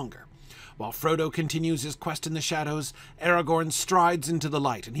no longer. While Frodo continues his quest in the shadows, Aragorn strides into the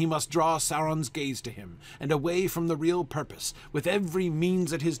light, and he must draw Sauron's gaze to him, and away from the real purpose, with every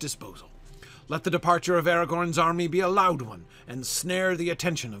means at his disposal. Let the departure of Aragorn's army be a loud one, and snare the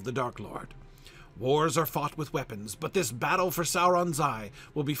attention of the Dark Lord. Wars are fought with weapons, but this battle for Sauron's eye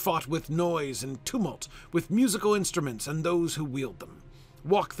will be fought with noise and tumult, with musical instruments and those who wield them.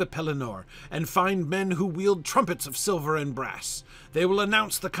 Walk the Pelennor, and find men who wield trumpets of silver and brass. They will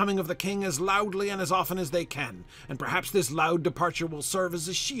announce the coming of the king as loudly and as often as they can, and perhaps this loud departure will serve as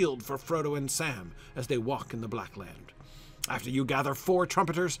a shield for Frodo and Sam as they walk in the Black Land. After you gather 4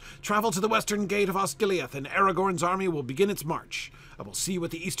 trumpeters, travel to the western gate of Osgiliath, and Aragorn's army will begin its march. I will see you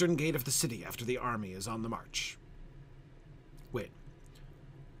at the eastern gate of the city after the army is on the march. Wait.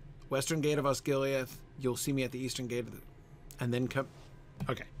 Western gate of Osgiliath, you'll see me at the eastern gate of the... And then come...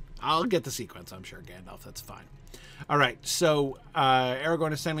 Okay. I'll get the sequence, I'm sure, Gandalf. That's fine. All right, so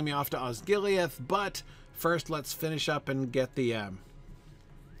Aragorn is sending me off to Osgiliath, but first let's finish up and get the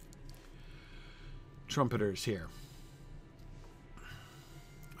trumpeters here.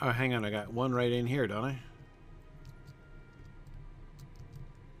 Oh, hang on. I got one right in here, don't I?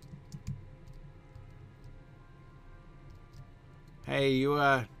 Hey, you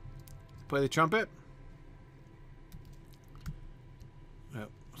play the trumpet? Oh,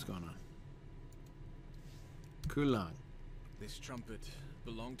 what's going on? Kulan. This trumpet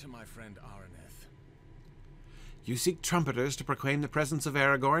belonged to my friend Araneth. You seek trumpeters to proclaim the presence of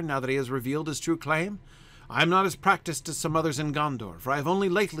Aragorn now that he has revealed his true claim? I am not as practiced as some others in Gondor, for I have only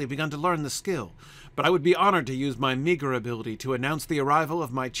lately begun to learn the skill, but I would be honored to use my meager ability to announce the arrival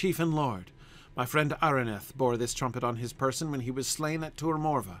of my chief and lord. My friend Araneth bore this trumpet on his person when he was slain at Tur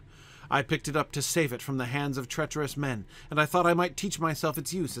Morva. I picked it up to save it from the hands of treacherous men, and I thought I might teach myself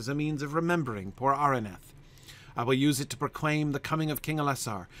its use as a means of remembering poor Araneth. I will use it to proclaim the coming of King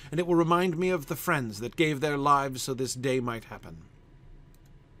Elessar, and it will remind me of the friends that gave their lives so this day might happen.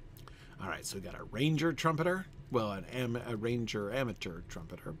 All right, so we got a ranger trumpeter. Well, a ranger amateur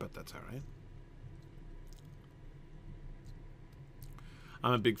trumpeter, but that's all right.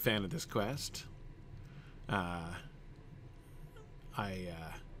 I'm a big fan of this quest. I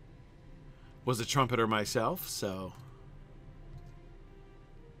was a trumpeter myself, so...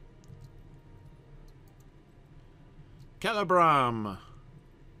 Celebram!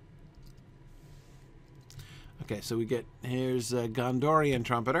 Okay, so we get... Here's a Gondorian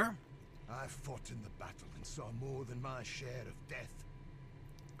trumpeter. I fought in the battle and saw more than my share of death.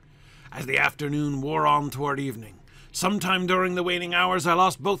 As the afternoon wore on toward evening, sometime during the waning hours I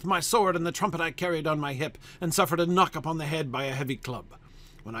lost both my sword and the trumpet I carried on my hip, and suffered a knock upon the head by a heavy club.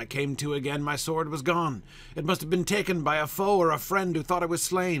 When I came to again, my sword was gone. It must have been taken by a foe or a friend who thought I was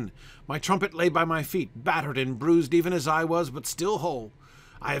slain. My trumpet lay by my feet, battered and bruised even as I was, but still whole.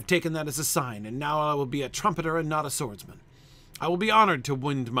 I have taken that as a sign, and now I will be a trumpeter and not a swordsman. I will be honored to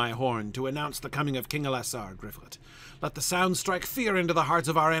wind my horn to announce the coming of King Elessar, Gryfflet. Let the sound strike fear into the hearts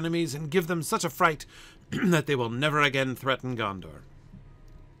of our enemies and give them such a fright that they will never again threaten Gondor.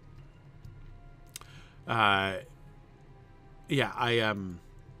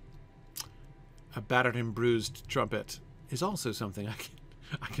 A battered and bruised trumpet is also something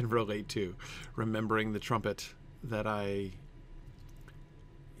I can relate to. Remembering the trumpet that I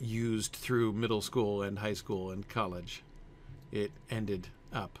used through middle school and high school and college. It ended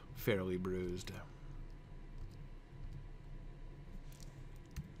up fairly bruised.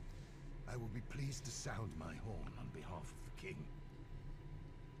 I will be pleased to sound my horn on behalf of the king.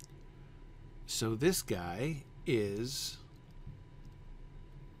 So this guy is...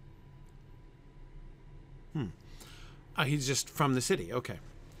 he's just from the city. Okay.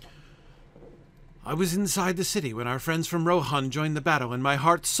 I was inside the city when our friends from Rohan joined the battle, and my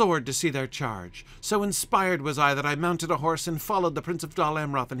heart soared to see their charge. So inspired was I that I mounted a horse and followed the Prince of Dol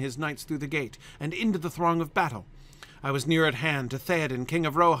Amroth and his knights through the gate, and into the throng of battle. I was near at hand to Théoden, king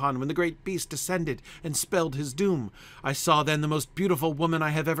of Rohan, when the great beast descended and spelled his doom. I saw then the most beautiful woman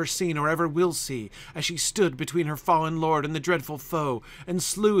I have ever seen or ever will see, as she stood between her fallen lord and the dreadful foe, and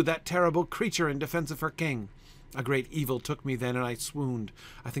slew that terrible creature in defense of her king. A great evil took me then, and I swooned.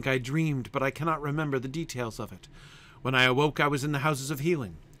 I think I dreamed, but I cannot remember the details of it. When I awoke, I was in the houses of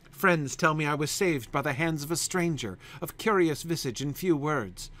healing. Friends tell me I was saved by the hands of a stranger, of curious visage and few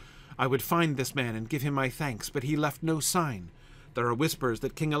words. I would find this man and give him my thanks, but he left no sign. There are whispers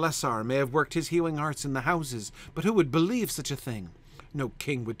that King Elessar may have worked his healing arts in the houses, but who would believe such a thing? No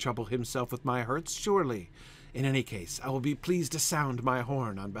king would trouble himself with my hurts, surely. In any case, I will be pleased to sound my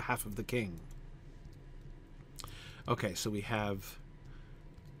horn on behalf of the king. Okay, so we have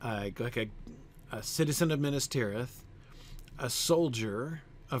like a citizen of Minas Tirith, a soldier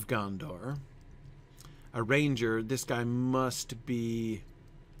of Gondor, a ranger. This guy must be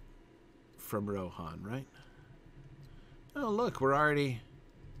from Rohan, right? Oh, look, we're already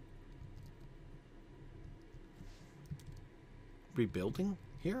rebuilding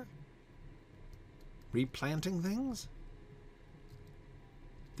here? Replanting things?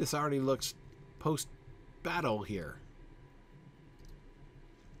 This already looks post-battle here.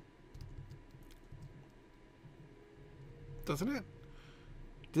 doesn't it?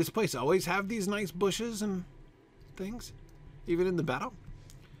 Does this place always have these nice bushes and things? Even in the battle?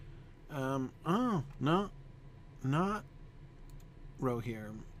 Oh, no. Not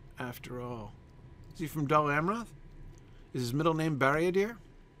Rohirrim, after all. Is he from Dol Amroth? Is his middle name Variag Jarl?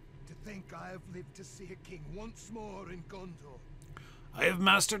 To think I have lived to see a king once more in Gondor. I have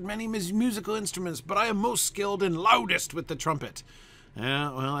mastered many musical instruments, but I am most skilled and loudest with the trumpet.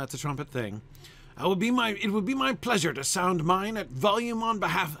 Well, that's a trumpet thing. It would be my pleasure to sound mine at volume on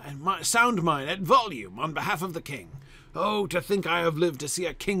behalf of the king. Oh, to think I have lived to see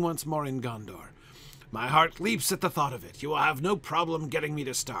a king once more in Gondor. My heart leaps at the thought of it. You will have no problem getting me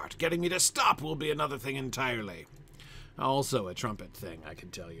to start. Getting me to stop will be another thing entirely. Also a trumpet thing, I can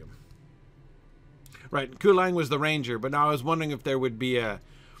tell you. Right, Kulang was the ranger, but now I was wondering if there would be a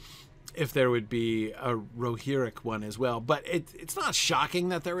Rohirric one as well. But it's not shocking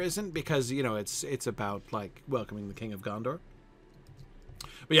that there isn't, because, you know, it's about, like, welcoming the king of Gondor.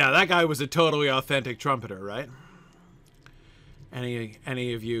 But yeah, that guy was a totally authentic trumpeter, right?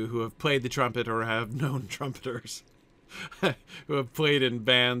 Any of you who have played the trumpet or have known trumpeters who have played in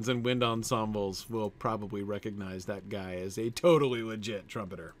bands and wind ensembles will probably recognize that guy as a totally legit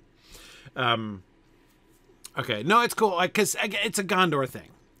trumpeter. Okay, no, it's cool, because it's a Gondor thing,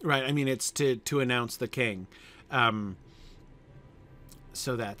 right? I mean, it's to announce the king,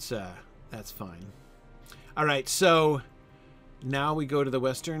 so that's fine. All right, so now we go to the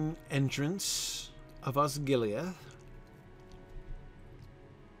western entrance of Osgiliath.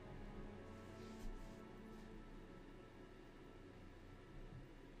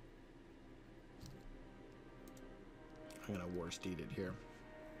 I'm gonna war-steed it here.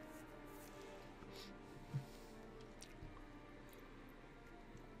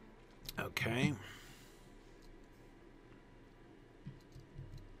 Okay.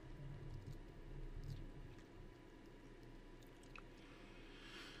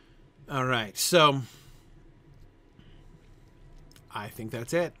 All right, so I think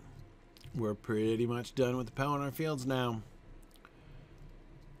that's it. We're pretty much done with the Pelennor Fields now.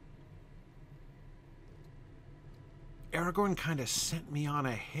 Aragorn kind of sent me on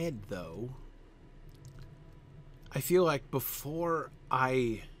ahead, though. I feel like before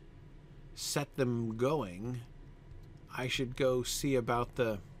I set them going, I should go see about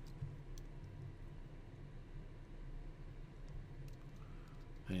the...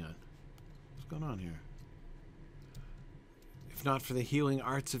 Hang on. What's going on here? If not for the healing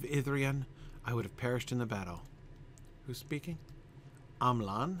arts of Ithilien, I would have perished in the battle. Who's speaking?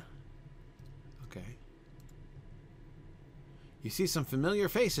 Amlan? Okay. You see some familiar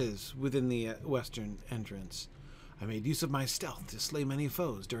faces within the western entrance. I made use of my stealth to slay many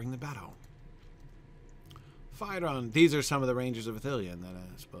foes during the battle. Fired on. These are some of the Rangers of Ithilien that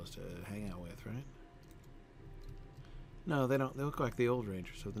I'm supposed to hang out with, right? No, they don't. They look like the old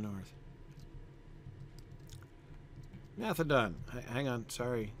Rangers of the North. Nethadan. Hang on.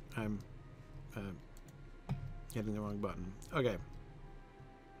 Sorry. I'm hitting the wrong button. Okay.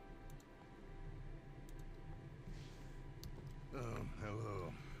 Oh,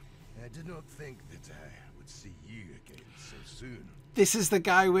 hello. I did not think that I would see you again so soon. This is the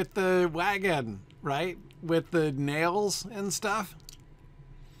guy with the wagon, right? With the nails and stuff.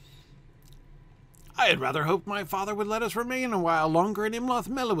 I had rather hoped my father would let us remain a while longer in Imloth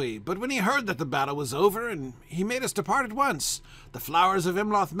Mellowee, but when he heard that the battle was over, and he made us depart at once. The flowers of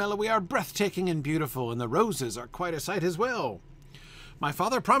Imloth Mellowee are breathtaking and beautiful, and the roses are quite a sight as well. My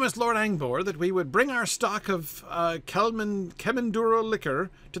father promised Lord Angbor that we would bring our stock of Kemenduro liquor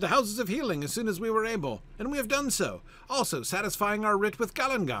to the houses of healing as soon as we were able, and we have done so, also satisfying our writ with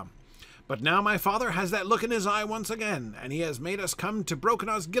Galangam. But now my father has that look in his eye once again, and he has made us come to broken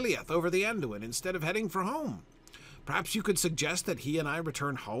Osgiliath over the Anduin instead of heading for home. Perhaps you could suggest that he and I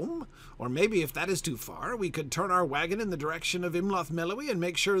return home? Or maybe if that is too far, we could turn our wagon in the direction of Imloth Mellowee and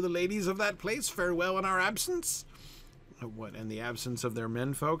make sure the ladies of that place fare well in our absence? What, in the absence of their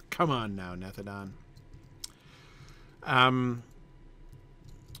menfolk? Come on now, Nethadan.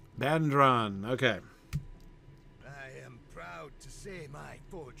 Bandron, okay. I am proud to say my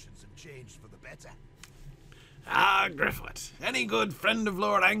fortunes have changed for the better. Ah, Gryfflet, any good friend of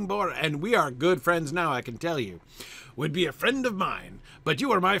Lord Angbor, and we are good friends now, I can tell you, would be a friend of mine. But you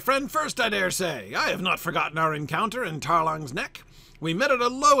were my friend first, I dare say. I have not forgotten our encounter in Tarlong's Neck. We met at a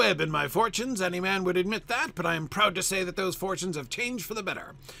low ebb in my fortunes, any man would admit that, but I am proud to say that those fortunes have changed for the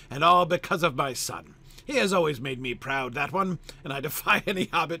better, and all because of my son. He has always made me proud, that one, and I defy any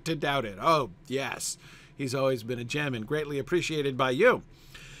hobbit to doubt it. Oh, yes, he's always been a gem and greatly appreciated by you.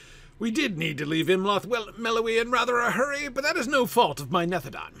 We did need to leave Imloth Mellowee in rather a hurry, but that is no fault of my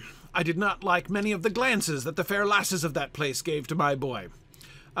Nethadan. I did not like many of the glances that the fair lasses of that place gave to my boy.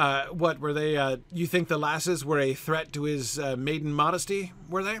 What, were they, you think the lasses were a threat to his maiden modesty,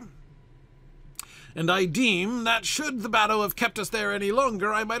 were they? And I deem that should the battle have kept us there any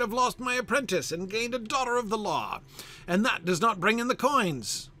longer, I might have lost my apprentice and gained a daughter of the law. And that does not bring in the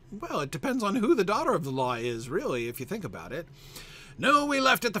coins. Well, it depends on who the daughter of the law is, really, if you think about it. No, we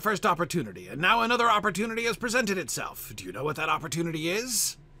left at the first opportunity, and now another opportunity has presented itself. Do you know what that opportunity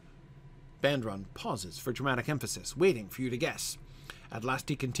is? Bandron pauses for dramatic emphasis, waiting for you to guess. At last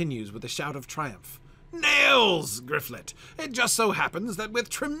he continues with a shout of triumph. Nails, Gryfflet! It just so happens that with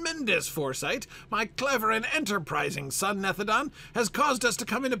tremendous foresight, my clever and enterprising son Nethadan has caused us to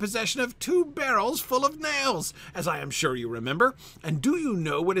come into possession of 2 barrels full of nails, as I am sure you remember. And do you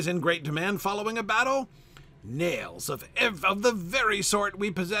know what is in great demand following a battle? Nails of the very sort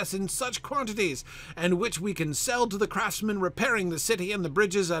we possess in such quantities, and which we can sell to the craftsmen repairing the city and the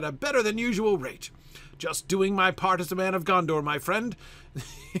bridges at a better than usual rate. Just doing my part as a man of Gondor, my friend.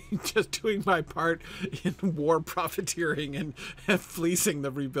 Just doing my part in war profiteering and fleecing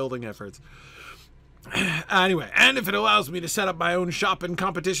the rebuilding efforts. Anyway, and if it allows me to set up my own shop in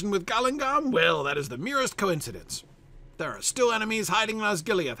competition with Galingam, well, that is the merest coincidence. There are still enemies hiding in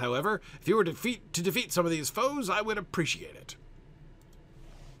Osgiliath, however. If you were to defeat some of these foes, I would appreciate it.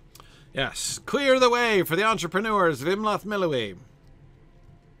 Yes, clear the way for the entrepreneurs of Imlath Milui.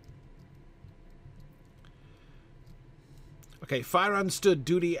 Okay, Fyron stood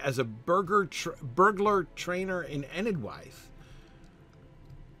duty as a burglar trainer in Enedwythe.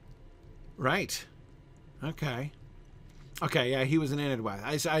 Right. Okay. Okay, yeah, he was in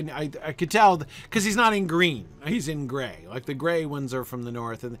Enedwythe. I could tell, because he's not in green. He's in gray. Like, the gray ones are from the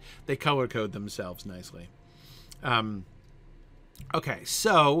north, and they color code themselves nicely. Okay,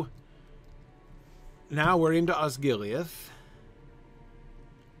 so now we're into Osgiliath.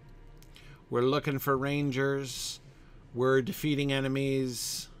 We're looking for rangers. We're defeating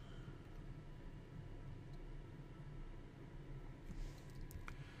enemies.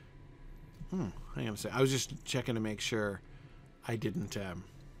 Hang on a second. I was just checking to make sure I didn't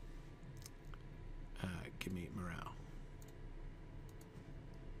give me morale.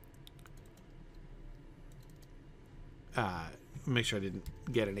 Make sure I didn't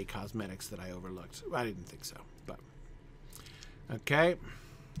get any cosmetics that I overlooked. I didn't think so, but okay.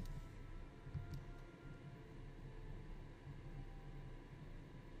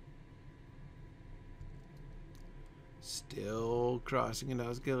 Still crossing into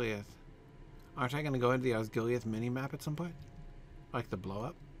Osgiliath. Aren't I going to go into the Osgiliath mini-map at some point? Like the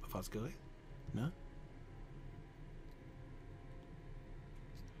blow-up of Osgiliath? No?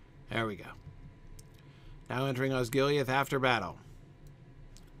 There we go. Now entering Osgiliath after battle.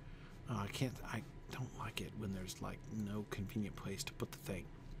 Oh, I don't like it when there's, like, no convenient place to put the thing.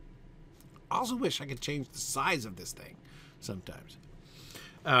 I also wish I could change the size of this thing sometimes.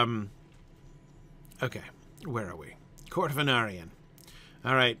 Okay, where are we? Court of Anarion.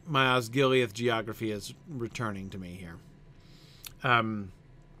 All right, my Osgiliath geography is returning to me here. I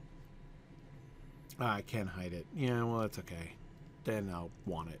can't hide it. Yeah, well, that's okay. Then I'll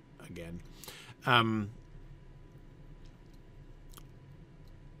want it again.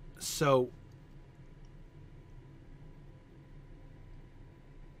 So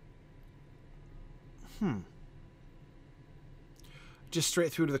just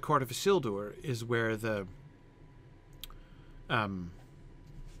straight through to the Court of Isildur is where the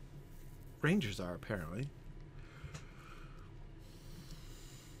Rangers are, apparently.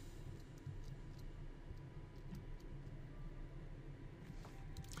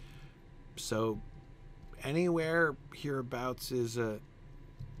 So anywhere hereabouts is a...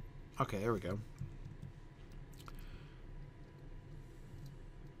 Okay, there we go.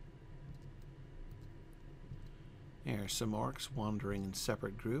 There are some orcs wandering in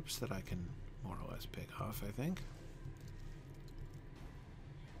separate groups that I can more or less pick off, I think.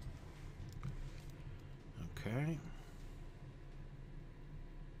 Okay.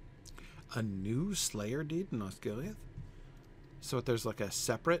 A new Slayer deed in Osgiliath? So there's like a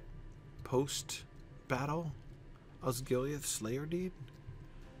separate post-battle Osgiliath Slayer deed?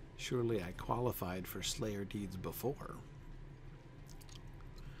 Surely I qualified for Slayer deeds before.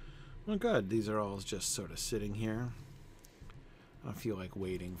 Well, good. These are all just sort of sitting here. I don't feel like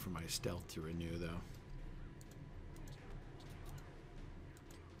waiting for my stealth to renew, though.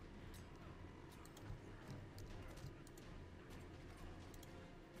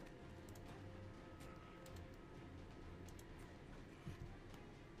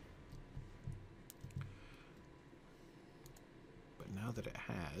 That it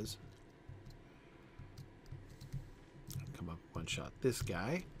has, come up one shot this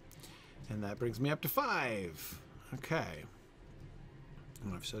guy. And that brings me up to 5. Okay.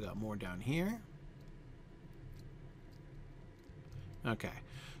 And I've still got more down here. Okay.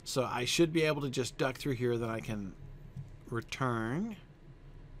 So I should be able to just duck through here, then I can return,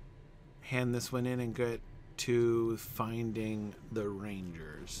 hand this one in, and get to finding the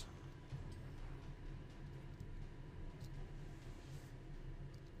Rangers.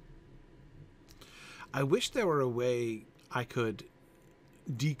 I wish there were a way I could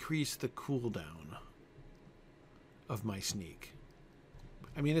decrease the cooldown of my sneak.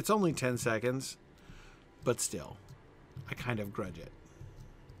 I mean, it's only 10 seconds, but still, I kind of grudge it.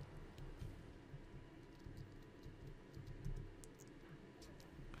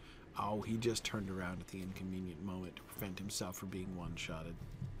 Oh, he just turned around at the inconvenient moment to prevent himself from being one-shotted.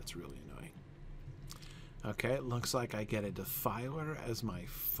 That's really annoying. Okay, it looks like I get a Defiler as my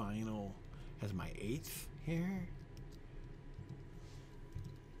final, as my 8th here.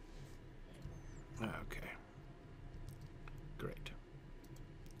 Okay. Great.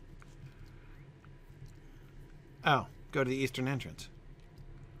 Oh, go to the eastern entrance.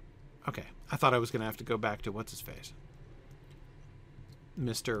 Okay, I thought I was going to have to go back to what's-his-face.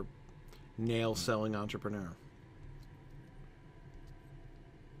 Mr. Nail-selling entrepreneur.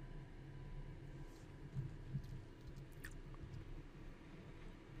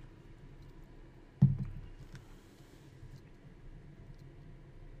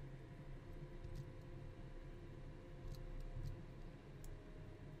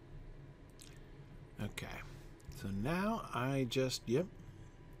 Okay, so now I just, yep.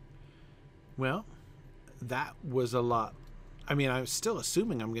 Well, that was a lot. I mean, I'm still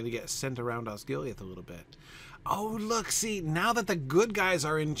assuming I'm going to get sent around Osgiliath a little bit. Oh, look, see, now that the good guys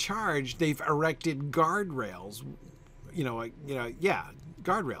are in charge, they've erected guardrails. Yeah,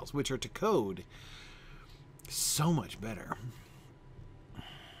 guardrails, which are to code. So much better.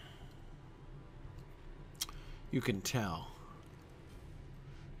 You can tell.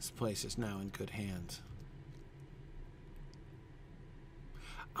 This place is now in good hands.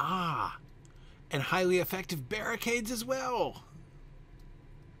 Ah, and highly effective barricades as well.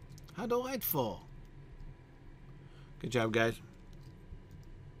 How delightful. Good job, guys.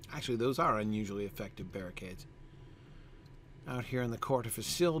 Actually, those are unusually effective barricades. Out here in the court of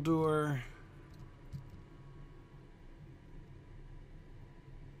Isildur.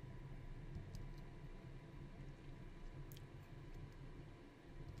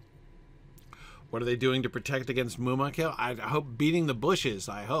 What are they doing to protect against Mumakil? I hope beating the bushes,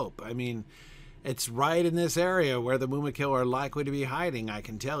 I hope. I mean, it's right in this area where the Mumakil are likely to be hiding, I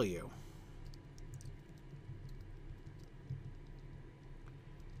can tell you.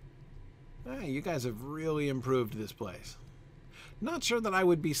 Hey, you guys have really improved this place. Not sure that I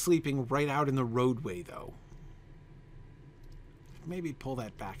would be sleeping right out in the roadway, though. Maybe pull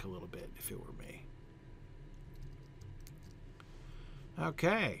that back a little bit if it were me.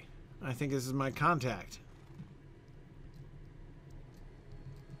 Okay. I think this is my contact.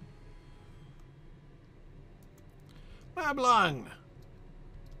 Mablung!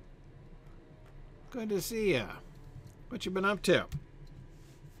 Good to see ya. What you been up to?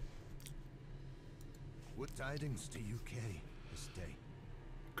 What tidings do you carry this day?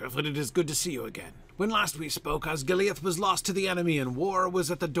 Gryfflet, it is good to see you again. When last we spoke, Osgiliath was lost to the enemy and war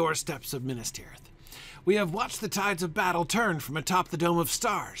was at the doorsteps of Minas Tirith. We have watched the tides of battle turn from atop the Dome of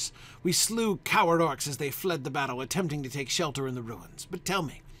Stars. We slew coward orcs as they fled the battle, attempting to take shelter in the ruins. But tell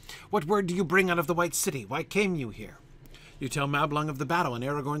me, what word do you bring out of the White City? Why came you here? You tell Mablung of the battle and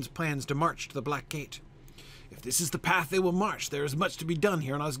Aragorn's plans to march to the Black Gate. If this is the path they will march, there is much to be done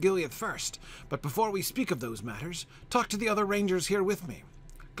here in Osgiliath first. But before we speak of those matters, talk to the other rangers here with me.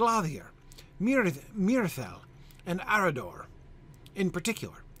 Gladdir, Mirthel, and Arador in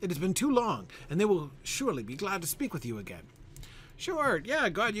particular. It has been too long, and they will surely be glad to speak with you again. Sure, yeah,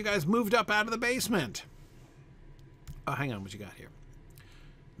 glad you guys moved up out of the basement. Oh, hang on, what you got here?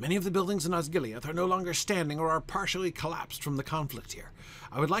 Many of the buildings in Osgiliath are no longer standing or are partially collapsed from the conflict here.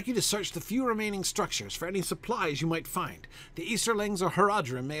 I would like you to search the few remaining structures for any supplies you might find. The Easterlings or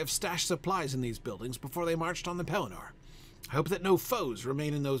Haradrim may have stashed supplies in these buildings before they marched on the Pelennor. I hope that no foes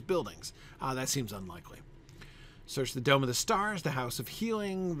remain in those buildings. That seems unlikely. Search the Dome of the Stars, the House of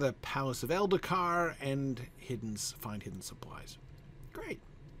Healing, the Palace of Eldacar, and find hidden supplies. Great.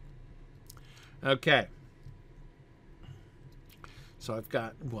 Okay. So I've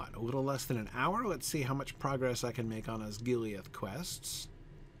got, what, a little less than an hour? Let's see how much progress I can make on Osgiliath quests.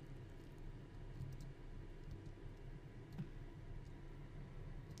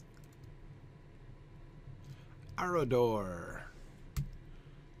 Arador.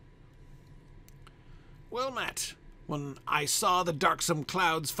 Well met. When I saw the darksome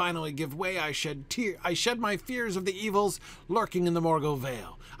clouds finally give way, I shed my fears of the evils lurking in the Morgul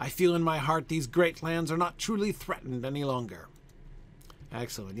Vale. I feel in my heart these great lands are not truly threatened any longer.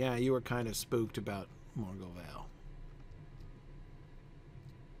 Excellent. Yeah, you were kind of spooked about Morgul Vale.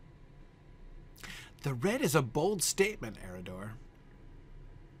 The red is a bold statement, Eredor.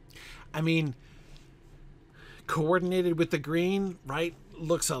 I mean, coordinated with the green, right,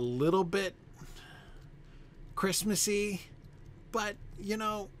 looks a little bit Christmassy, but, you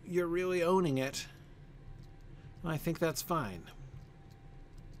know, you're really owning it. And I think that's fine.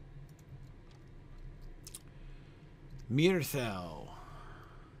 Mirthel.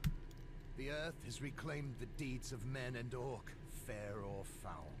 The earth has reclaimed the deeds of men and orc, fair or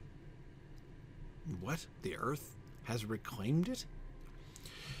foul. What? The earth has reclaimed it?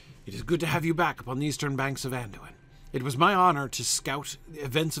 It is good to have you back upon the eastern banks of Anduin. It was my honor to scout the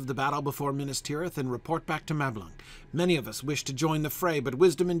events of the battle before Minas Tirith and report back to Mablung. Many of us wished to join the fray, but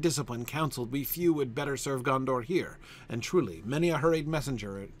wisdom and discipline counseled we few would better serve Gondor here. And truly, many a hurried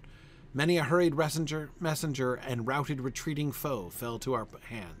messenger and routed retreating foe fell to our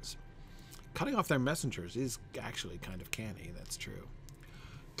hands. Cutting off their messengers is actually kind of canny, that's true.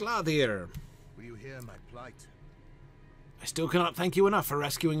 Gladir. Will you hear my plight? I still cannot thank you enough for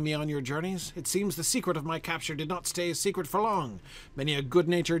rescuing me on your journeys. It seems the secret of my capture did not stay a secret for long. Many a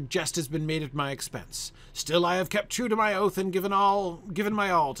good-natured jest has been made at my expense. Still, I have kept true to my oath and given my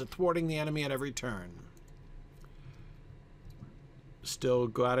all to thwarting the enemy at every turn. Still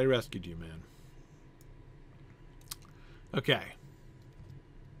glad I rescued you, man. Okay.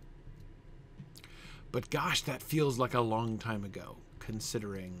 But gosh, that feels like a long time ago,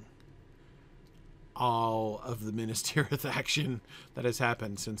 considering all of the Minas Tirith action that has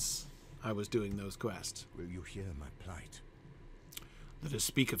happened since I was doing those quests. Will you hear my plight? Let us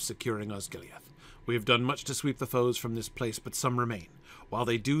speak of securing Osgiliath. We have done much to sweep the foes from this place, but some remain. While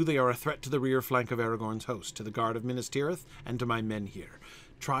they do, they are a threat to the rear flank of Aragorn's host, to the guard of Minas Tirith, and to my men here.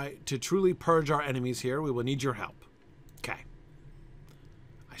 Try to truly purge our enemies here. We will need your help. Okay.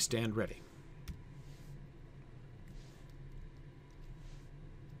 I stand ready.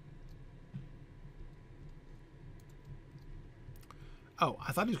 Oh,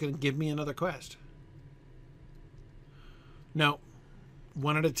 I thought he was going to give me another quest. No.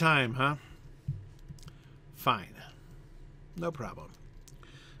 One at a time, huh? Fine. No problem.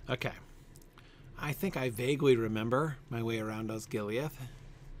 Okay. I think I vaguely remember my way around Osgiliath,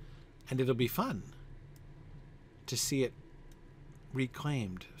 and it'll be fun to see it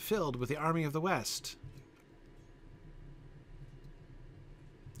reclaimed, filled with the army of the West.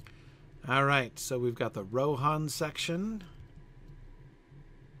 All right, so we've got the Rohan section.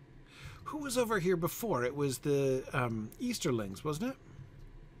 Who was over here before? It was the Easterlings, wasn't it?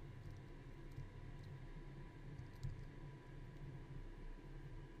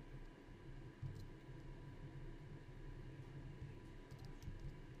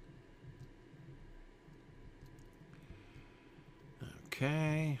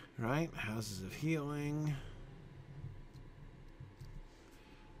 Okay, right. Houses of Healing.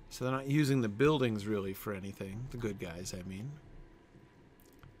 So they're not using the buildings really for anything. The good guys, I mean.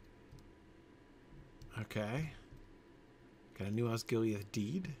 Okay. Got a new Osgiliath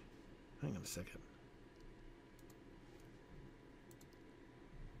deed? Hang on a second.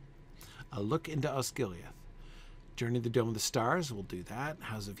 A look into Osgiliath. Journey to the Dome of the Stars, we'll do that.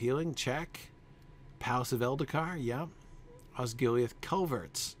 House of Healing, check. Palace of Eldacar, yep. Osgiliath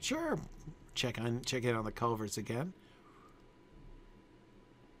culverts, sure. Check in on the culverts again.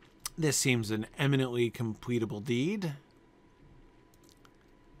 This seems an eminently completable deed.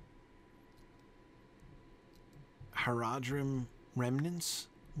 Haradrim remnants,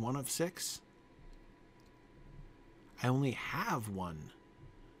 1 of 6. I only have 1.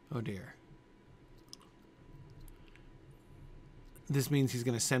 Oh dear. This means he's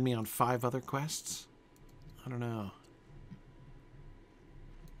going to send me on 5 other quests? I don't know.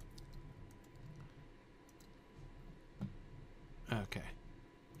 Okay.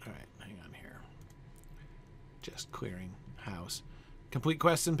 Alright, hang on here. Just clearing house. Complete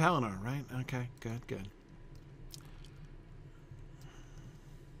quests in Pelennor, right? Okay, good, good.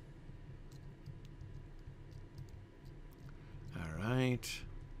 Alright.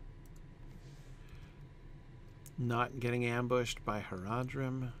 Not getting ambushed by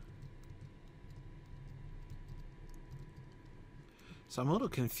Haradrim. So I'm a little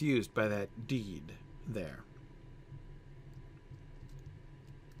confused by that deed there.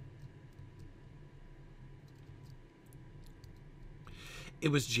 It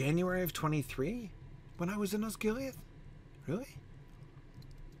was January of 23 when I was in Osgiliath? Really?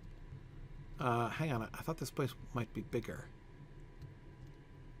 Hang on, I thought this place might be bigger.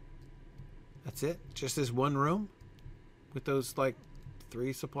 That's it? Just this one room? With those, like,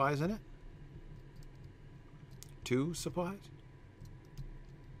 3 supplies in it? 2 supplies?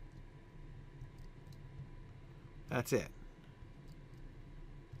 That's it.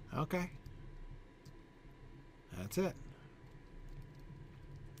 Okay. That's it.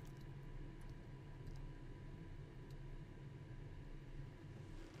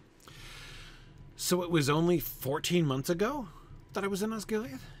 So it was only 14 months ago that I was in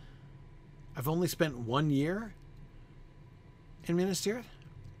Osgiliath? I've only spent 1 year in Minas Tirith?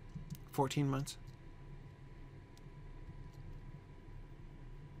 14 months?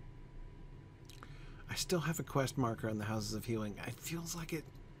 I still have a quest marker on the Houses of Healing. It feels like it...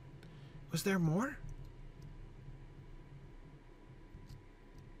 Was there more?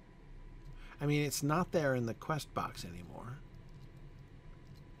 I mean, it's not there in the quest box anymore.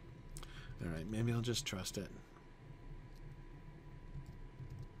 Alright, maybe I'll just trust it.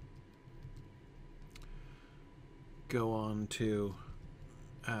 Go on to...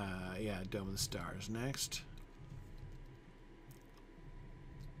 yeah, Dome of the Stars next.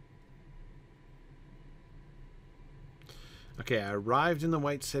 Okay, I arrived in the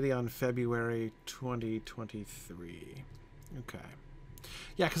White City on February 2023. Okay.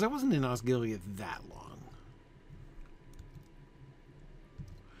 Yeah, because I wasn't in Osgiliath that long.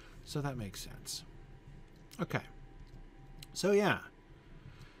 So that makes sense. Okay. So, yeah.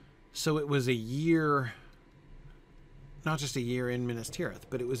 So it was a year... Not just a year in Minas Tirith,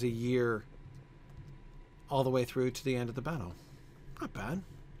 but it was a year all the way through to the end of the battle. Not bad.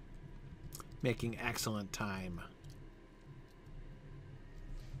 Making excellent time.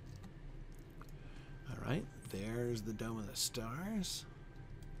 Alright, there's the Dome of the Stars.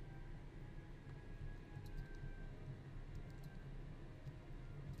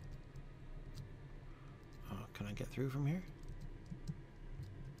 Oh, can I get through from here?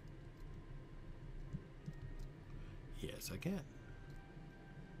 Yes, I can.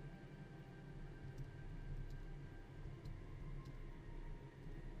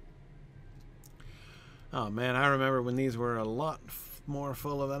 Oh man, I remember when these were a lot more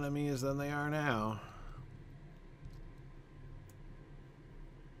full of enemies than they are now.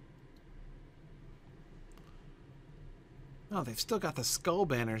 Oh, they've still got the skull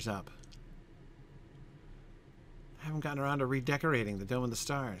banners up. I haven't gotten around to redecorating the Dome of the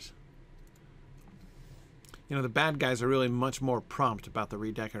Stars. You know, the bad guys are really much more prompt about the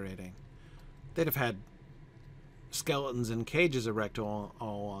redecorating. They'd have had skeletons in cages erect all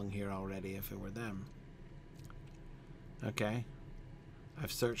along here already if it were them. Okay.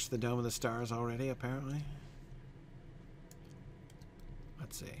 I've searched the Dome of the Stars already, apparently.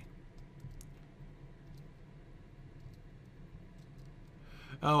 Let's see.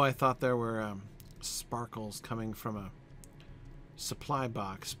 Oh, I thought there were sparkles coming from a supply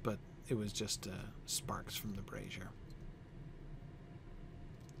box, but it was just sparks from the brazier.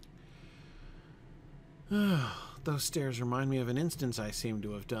 Those stairs remind me of an instance I seem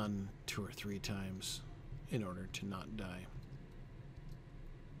to have done 2 or 3 times in order to not die.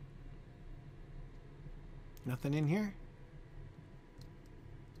 Nothing in here?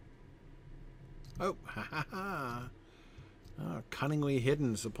 Oh, ha ha ha. Oh, cunningly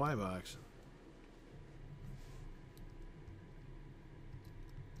hidden supply box.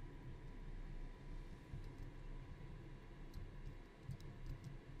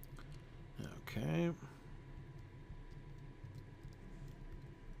 Okay.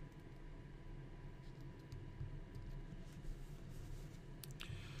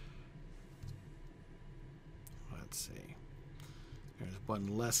 Let's see. There's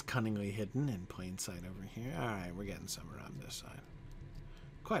one less cunningly hidden in plain sight over here. Alright, we're getting some around this side.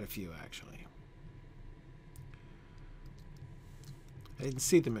 Quite a few, actually. I didn't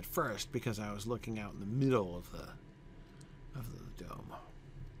see them at first because I was looking out in the middle of the dome.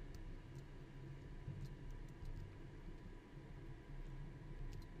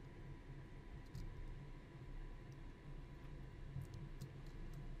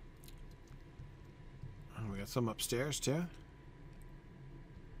 Oh, we got some upstairs too.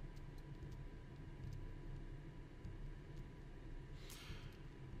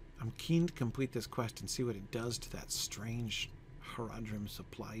 I'm keen to complete this quest and see what it does to that strange Haradrim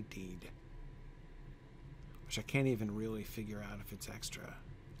supply deed. Which I can't even really figure out if it's extra.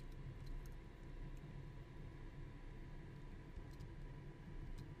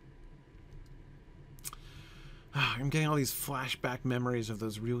 I'm getting all these flashback memories of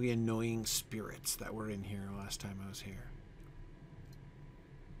those really annoying spirits that were in here last time I was here.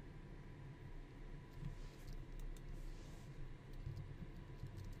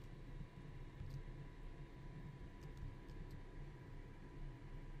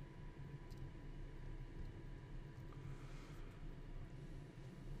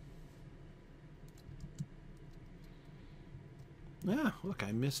 Yeah, look,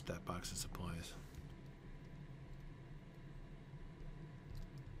 I missed that box of supplies.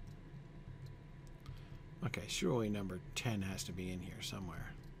 Okay, surely number 10 has to be in here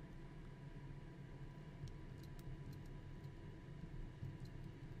somewhere.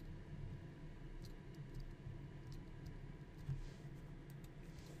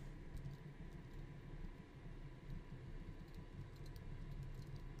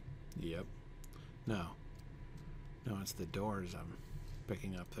 Yep. No. No, it's the doors I'm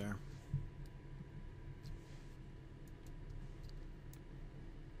picking up there.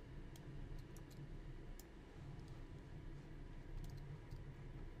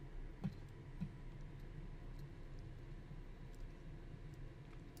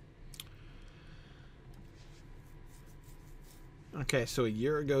 Okay, so a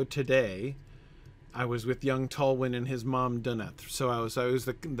year ago today, I was with young Tolwyn and his mom Duneth. So I was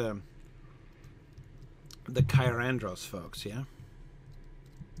the Cairn folks, yeah.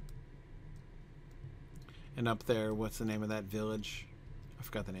 And up there, what's the name of that village? I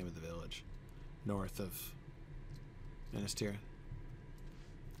forgot the name of the village. North of Minas Tirith.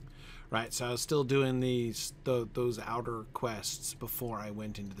 Right, so I was still doing those outer quests before I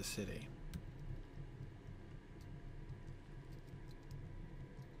went into the city.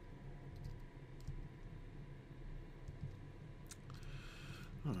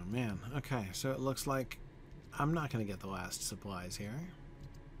 Oh man, okay, so it looks like I'm not going to get the last supplies here.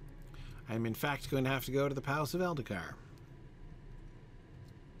 I'm in fact going to have to go to the Palace of Eldacar.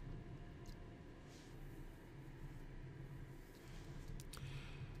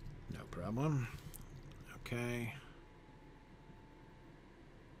 No problem. Okay.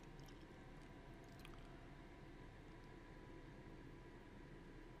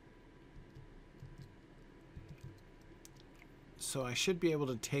 So I should be able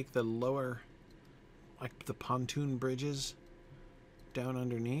to take the lower, like the pontoon bridges down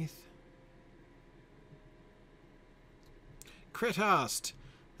underneath. Kritost!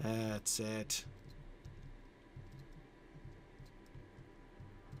 That's it.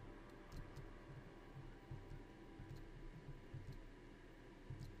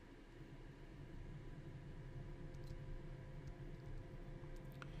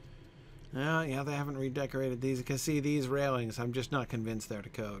 Yeah, they haven't redecorated these. You can see these railings. I'm just not convinced they're to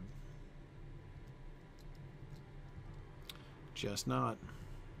code. Just not.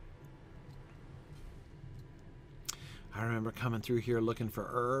 I remember coming through here looking for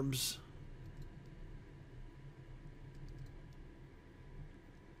herbs.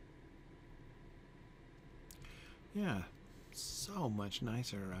 Yeah, so much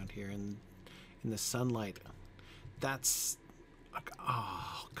nicer around here in the sunlight. That's...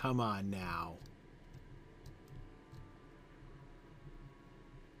 Oh, come on now.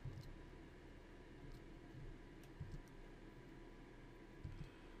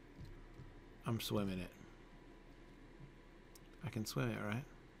 I'm swimming it. I can swim it, right?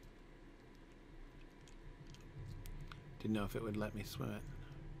 Didn't know if it would let me swim it,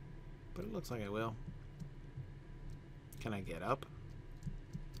 but it looks like it will. Can I get up?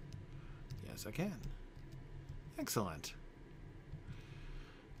 Yes, I can. Excellent.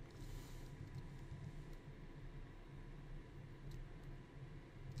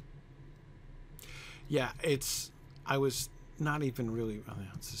 Yeah, it's... I was not even really... Oh, yeah,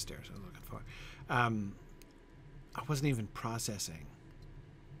 it's the stairs I was looking for. I wasn't even processing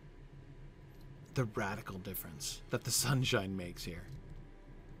the radical difference that the sunshine makes here.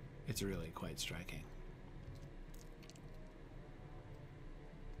 It's really quite striking.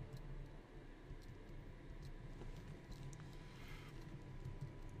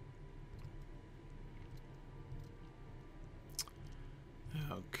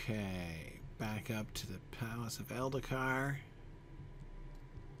 Okay, back up to the Palace of Eldacar.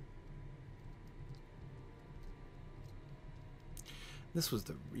 This was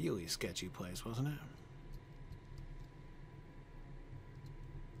the really sketchy place, wasn't it?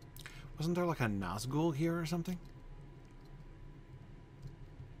 Wasn't there like a Nazgul here or something?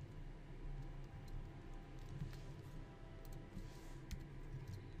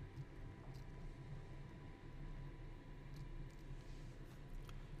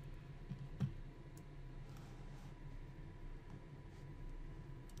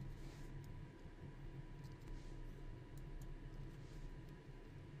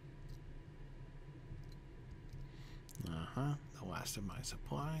 The last of my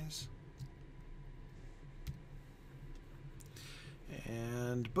supplies.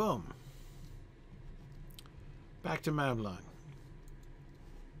 And boom. Back to Mablung.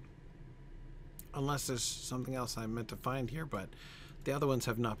 Unless there's something else I meant to find here, but the other ones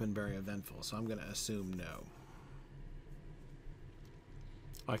have not been very eventful, so I'm going to assume no.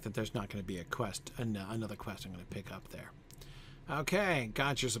 Like that there's not going to be a quest, another quest I'm going to pick up there. Okay,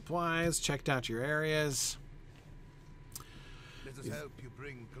 got your supplies, checked out your areas. Let us help you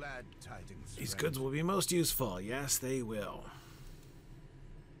bring glad tidings. These friend. goods will be most useful. Yes, they will.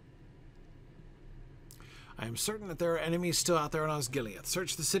 I am certain that there are enemies still out there in Osgiliath.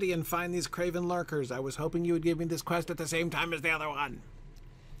 Search the city and find these craven lurkers. I was hoping you would give me this quest at the same time as the other one.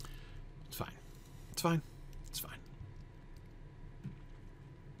 It's fine. It's fine. It's fine.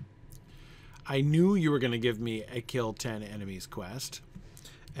 I knew you were going to give me a kill 10 enemies quest.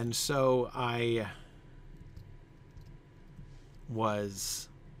 And so I was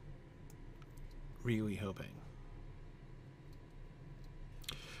really hoping.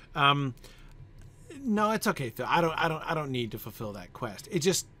 No, it's okay, Phil. I don't need to fulfill that quest.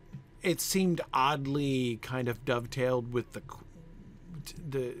 It seemed oddly kind of dovetailed with the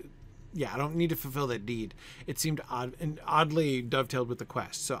yeah, I don't need to fulfill that deed. It seemed oddly dovetailed with the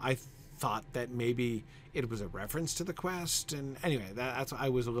quest. So I thought that maybe it was a reference to the quest, and anyway, that's I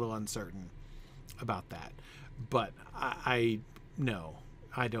was a little uncertain about that. But no,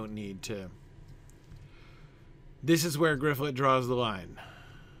 I don't need to. This is where Gryfflet draws the line.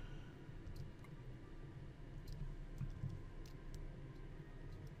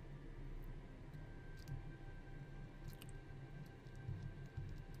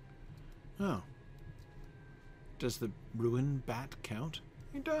 Oh. Does the ruin bat count?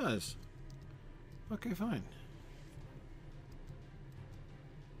 It does. Okay, fine.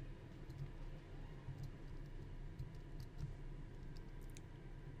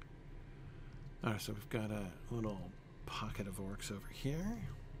 Alright, so we've got a little pocket of orcs over here.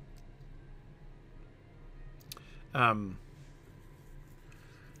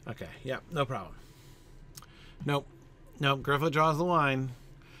 Okay, yeah, no problem. Nope. Gryfflet draws the line.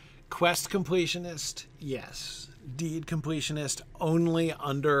 Quest completionist, yes. Deed completionist, only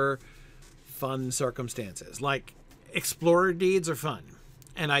under fun circumstances. Like, explorer deeds are fun,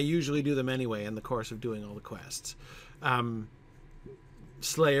 and I usually do them anyway in the course of doing all the quests.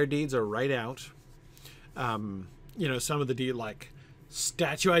 Slayer deeds are right out. You know, some of the deed, like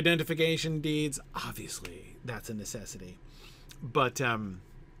statue identification deeds, obviously that's a necessity. But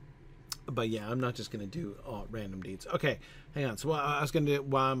yeah, I'm not just going to do all random deeds. Okay, hang on. So I was going to do,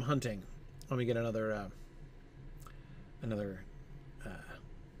 while I'm hunting, let me get another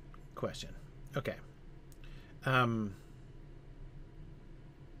question. Okay.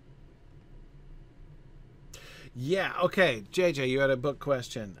 Yeah, okay. JJ, you had a book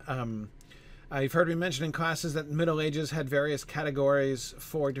question. You've heard me mention in classes that the Middle Ages had various categories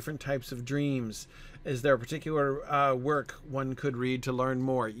for different types of dreams. Is there a particular work one could read to learn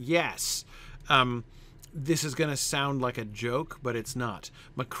more? Yes. This is going to sound like a joke, but it's not.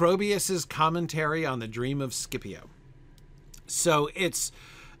 Macrobius's commentary on the Dream of Scipio. So it's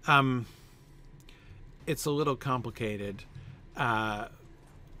a little complicated.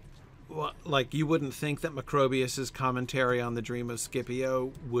 Well, like, you wouldn't think that Macrobius's commentary on the Dream of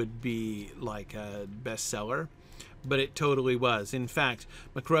Scipio would be like a bestseller, but it totally was. In fact,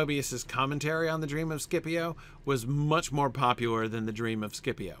 Macrobius's commentary on the Dream of Scipio was much more popular than the Dream of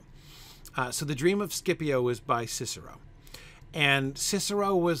Scipio. So the Dream of Scipio was by Cicero, and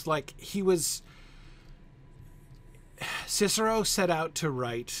Cicero was like, Cicero set out to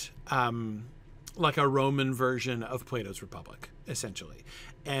write like a Roman version of Plato's Republic, essentially.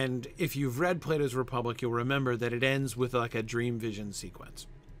 And if you've read Plato's Republic, you'll remember that it ends with like a dream vision sequence.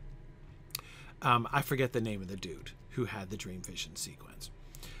 I forget the name of the dude who had the dream vision sequence.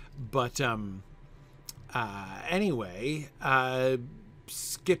 But anyway,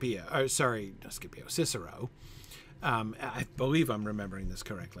 Cicero, I believe I'm remembering this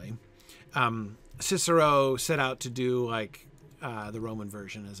correctly. Cicero set out to do like the Roman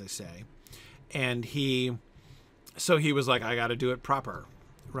version, as I say. And he was like, I got to do it proper.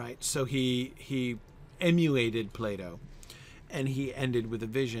 Right, so he emulated Plato, and he ended with a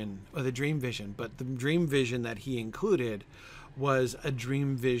vision, or the dream vision. But the dream vision that he included was a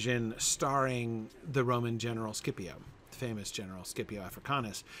dream vision starring the Roman general Scipio, the famous general Scipio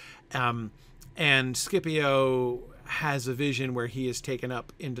Africanus. And Scipio has a vision where he is taken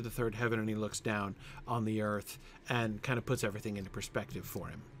up into the third heaven, and he looks down on the earth and kind of puts everything into perspective for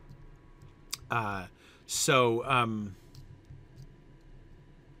him.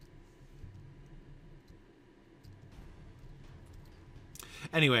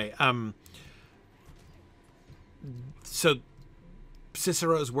 Anyway, so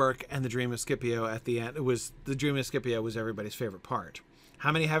Cicero's work and the Dream of Scipio at the end, the Dream of Scipio was everybody's favorite part.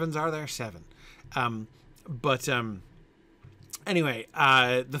 How many heavens are there? 7. Anyway,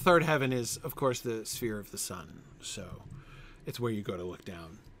 the third heaven is, of course, the sphere of the sun. So it's where you go to look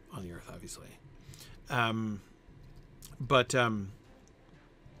down on the earth, obviously.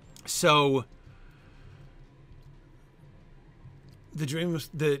 So the dream of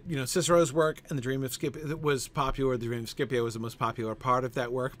Cicero's work and the Dream of Scipio was popular. The Dream of Scipio was the most popular part of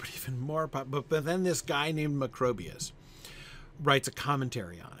that work, but even more but then this guy named Macrobius writes a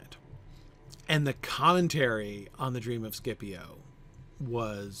commentary on it, and the commentary on the Dream of Scipio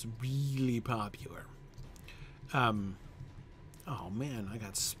was really popular. Oh man, I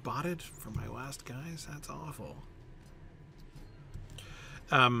got spotted for my last guys. That's awful.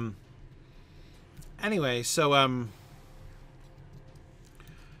 Anyway, so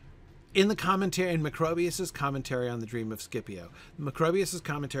in the commentary, in Macrobius's commentary on the Dream of Scipio, Macrobius's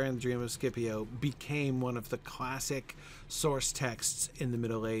commentary on the Dream of Scipio became one of the classic source texts in the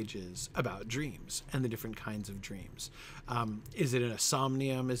Middle Ages about dreams and the different kinds of dreams. Is it an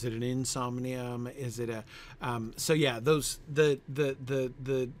somnium? Is it an insomnium? Is it a so yeah, those the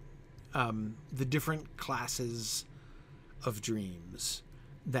different classes of dreams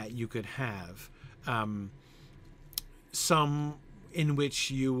that you could have. Some in which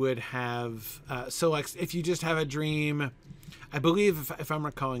you would have so like if you just have a dream, I believe if I'm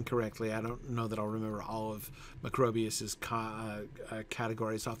recalling correctly, I don't know that I'll remember all of Macrobius's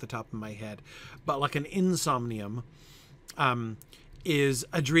categories off the top of my head, but like an insomnium is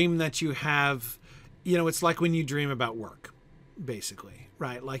a dream that you have, it's like when you dream about work, basically,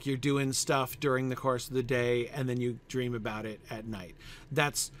 right? Like you're doing stuff during the course of the day and then you dream about it at night.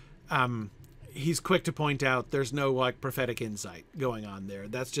 That's he's quick to point out there's no like prophetic insight going on there.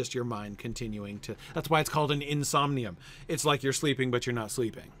 That's just your mind continuing to, that's why it's called an insomnium. It's like you're sleeping but you're not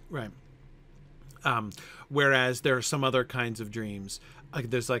sleeping, right? Whereas there are some other kinds of dreams.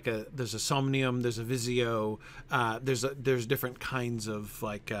 There's a somnium, there's a visio, there's different kinds of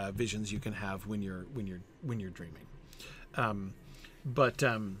like visions you can have when you're dreaming.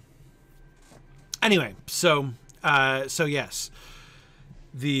 Anyway, so yes,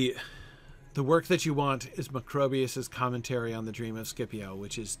 the work that you want is Macrobius's commentary on the Dream of Scipio,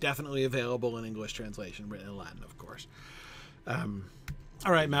 which is definitely available in English translation, written in Latin, of course.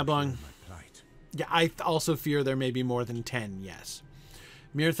 All right, Mablung. Yeah, I also fear there may be more than 10, yes.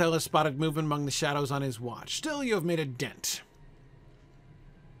 Mirthel has spotted movement among the shadows on his watch. Still, you have made a dent.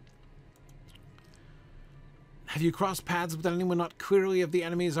 Have you crossed paths with anyone not clearly of the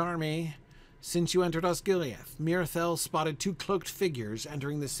enemy's army? Since you entered Osgiliath, Mirthel spotted 2 cloaked figures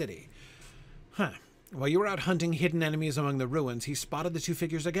entering the city. Huh. While you were out hunting hidden enemies among the ruins, he spotted the 2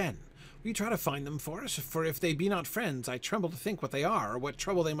 figures again. Will you try to find them for us? For if they be not friends, I tremble to think what they are, or what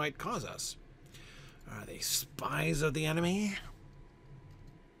trouble they might cause us. Are they spies of the enemy?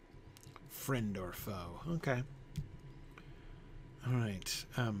 Friend or foe? Okay. All right.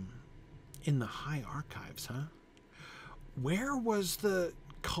 In the High Archives, huh? Where was the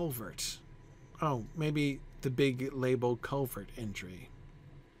culvert? Oh, maybe the big label culvert entry.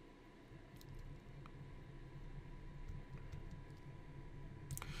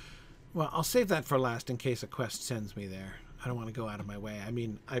 Well, I'll save that for last in case a quest sends me there. I don't want to go out of my way. I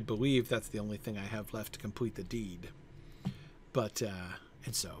mean, I believe that's the only thing I have left to complete the deed. But,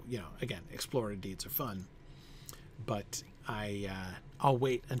 and so, again, explorer deeds are fun. But I'll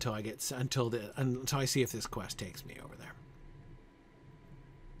wait until I get until I see if this quest takes me over there.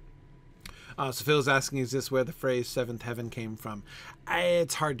 So Phil's asking, is this where the phrase seventh heaven came from?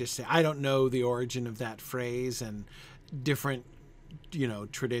 It's hard to say. I don't know the origin of that phrase, and different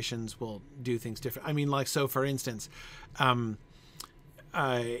traditions will do things different. I mean, like, so for instance, in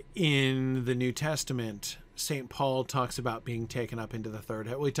the New Testament, St. Paul talks about being taken up into the third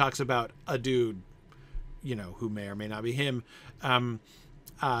heaven. Well, he talks about a dude, who may or may not be him,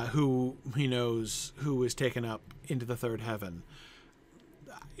 who he knows who was taken up into the third heaven.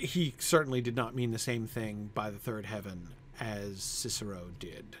 He certainly did not mean the same thing by the third heaven as Cicero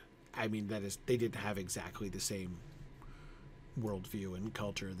did. I mean, that is, they didn't have exactly the same worldview and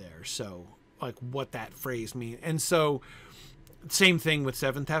culture there. So, like, what that phrase means. And so, same thing with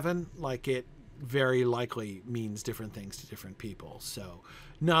seventh heaven. Like, it very likely means different things to different people. So,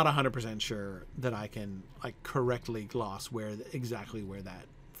 not 100% sure that I can, like, correctly gloss exactly where that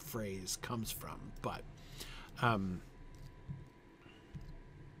phrase comes from. But,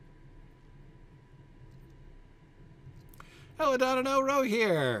 hello, Donado Row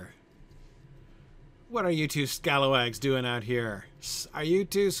here. What are you two scalawags doing out here? Are you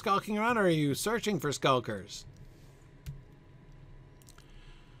two skulking around, or are you searching for skulkers?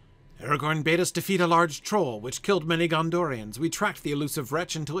 Aragorn bade us defeat a large troll, which killed many Gondorians. We tracked the elusive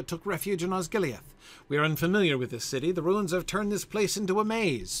wretch until it took refuge in Osgiliath. We are unfamiliar with this city. The ruins have turned this place into a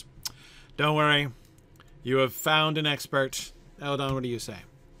maze. Don't worry. You have found an expert. Eldon, what do you say?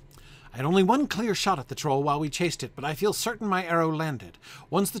 I had only one clear shot at the troll while we chased it, but I feel certain my arrow landed.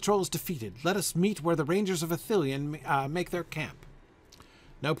 Once the troll is defeated, let us meet where the Rangers of Ithilien make their camp.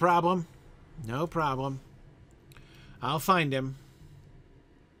 No problem. No problem. I'll find him.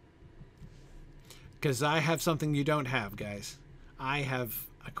 Because I have something you don't have, guys. I have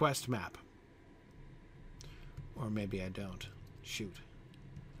a quest map. Or maybe I don't. Shoot.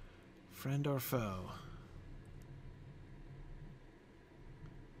 Friend or foe?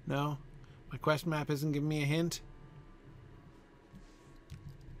 No? My quest map isn't giving me a hint?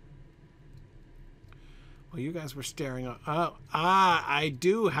 Well, you guys were staring on... Oh, I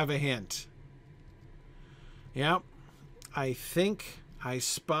do have a hint. Yep. I think I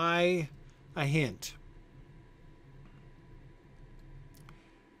spy a hint.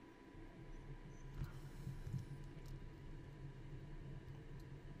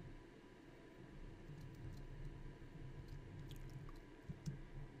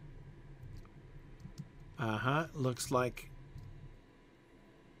 Looks like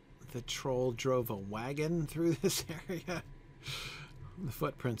the troll drove a wagon through this area. The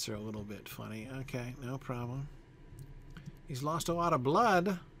footprints are a little bit funny. Okay, no problem. He's lost a lot of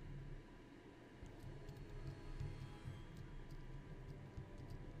blood.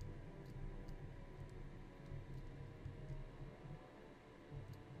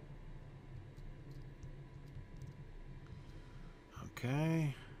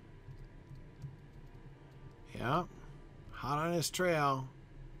 Okay. Yep. Hot on his trail.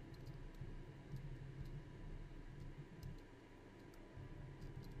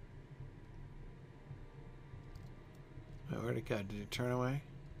 Oh, where'd it go? Did it turn away?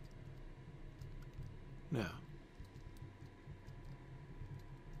 No.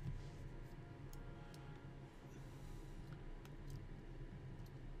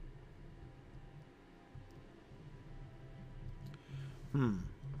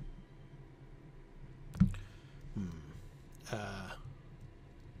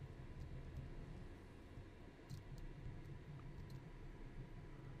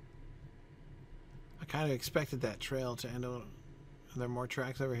 I kind of expected that trail to end on... Are there more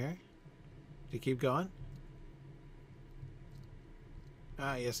tracks over here? Did he keep going?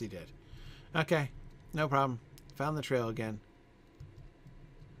 Ah, yes he did. Okay, no problem. Found the trail again.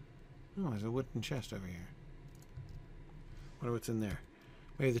 Oh, there's a wooden chest over here. Wonder what's in there.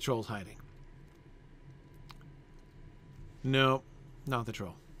 Maybe the troll's hiding. No, not the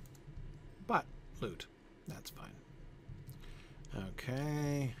troll. But loot. That's fine.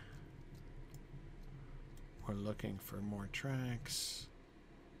 Okay. We're looking for more tracks.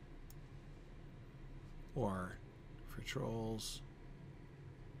 Or for trolls.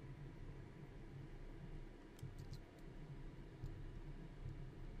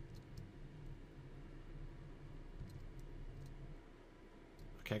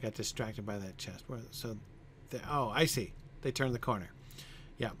 Okay, I got distracted by that chest. So, oh, I see. They turned the corner.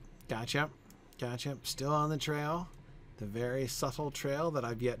 Yep, gotcha. Gotcha. Still on the trail. The very subtle trail that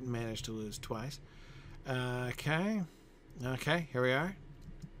I've yet managed to lose twice. Okay. Okay, here we are.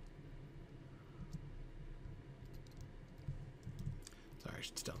 Sorry, I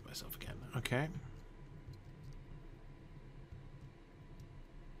should stealth myself again. Okay.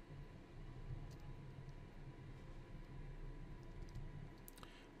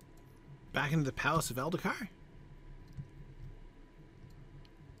 Back into the Palace of Eldacar?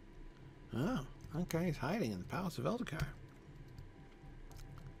 Oh, okay, he's hiding in the Palace of Eldacar.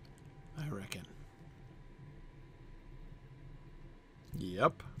 I reckon.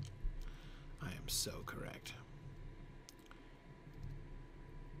 Yep. I am so correct.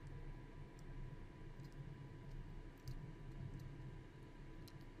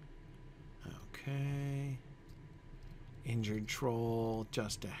 Okay. Injured troll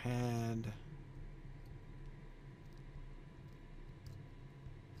just ahead.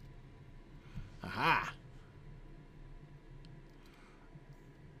 Aha!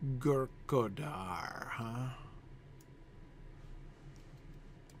 Gurkodar, huh?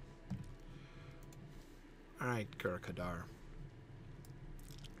 Alright, Gurkodar.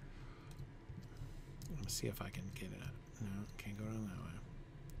 Let's see if I can get it. No, can't go down that way.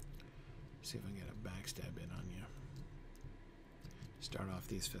 See if I can get a backstab in on you. Start off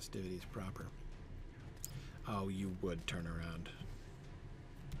these festivities proper. Oh, you would turn around.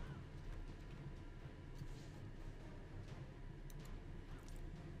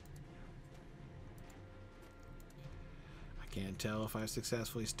 I can't tell if I've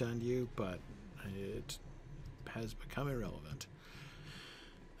successfully stunned you, but it has become irrelevant.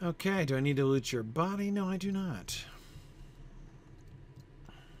 Okay, do I need to loot your body? No, I do not.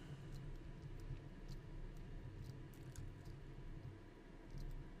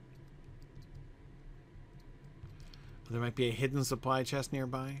 There might be a hidden supply chest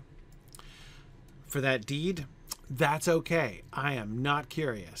nearby. For that deed, that's okay. I am not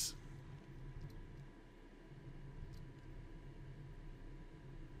curious.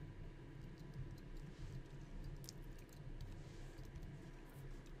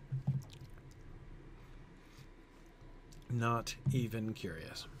 Not even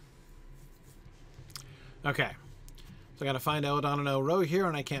curious. Okay. So I gotta find Eodan and Elro here,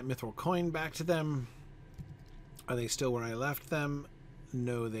 and I can't mithril coin back to them. Are they still where I left them?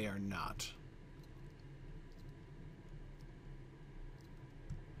 No, they are not.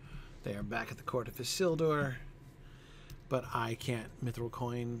 They are back at the court of Isildur, but I can't mithril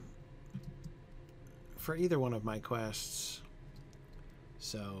coin for either one of my quests.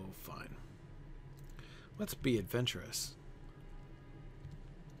 So, fine. Let's be adventurous.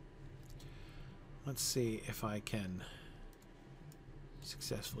 Let's see if I can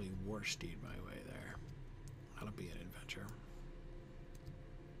successfully war-steed my way there. That'll be an adventure.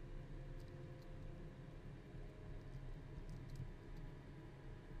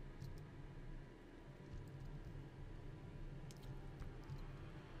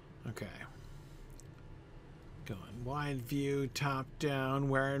 Okay. Going wide view, top down,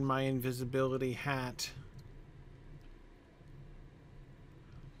 wearing my invisibility hat.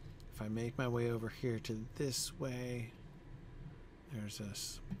 If I make my way over here to this way, there's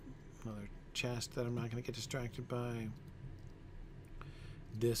another chest that I'm not going to get distracted by.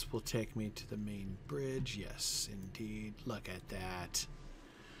 This will take me to the main bridge. Yes, indeed. Look at that.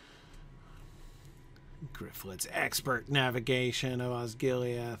 Gryfflet's expert navigation of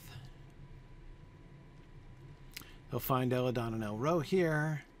Osgiliath. He'll find Eodan and Elro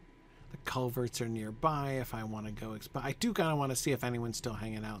here. The culverts are nearby if I want to go explore. I do kind of want to see if anyone's still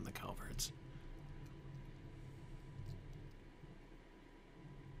hanging out in the culverts.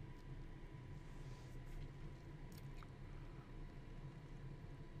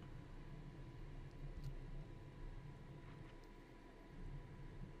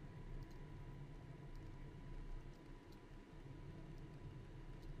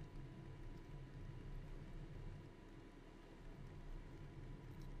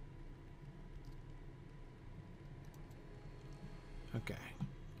 Okay,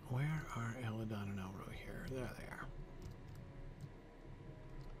 where are Eodan and Elro here? There they are.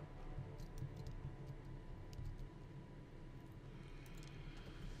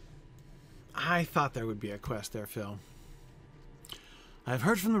 I thought there would be a quest there, Phil. I've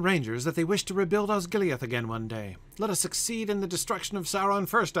heard from the Rangers that they wish to rebuild Osgiliath again one day. Let us succeed in the destruction of Sauron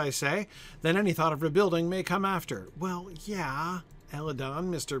first, I say. Then any thought of rebuilding may come after. Well, yeah,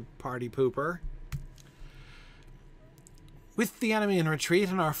 Eodan, Mr. Party Pooper. With the enemy in retreat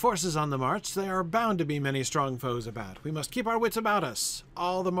and our forces on the march, there are bound to be many strong foes about. We must keep our wits about us,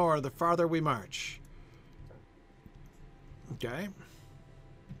 all the more the farther we march. Okay.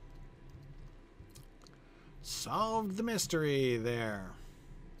 Solved the mystery there.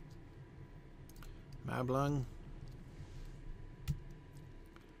 Mablung.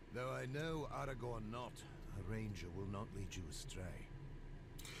 Though I know Aragorn not, a ranger will not lead you astray.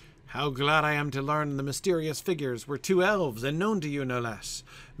 How glad I am to learn the mysterious figures were two elves, and known to you no less.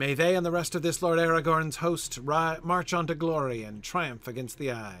 May they and the rest of this Lord Aragorn's host march on to glory and triumph against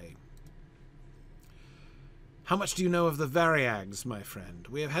the eye. How much do you know of the Variags, my friend?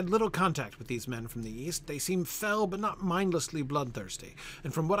 We have had little contact with these men from the east. They seem fell, but not mindlessly bloodthirsty,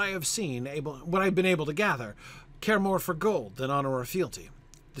 and from what I have seen, what I've been able to gather, care more for gold than honor or fealty.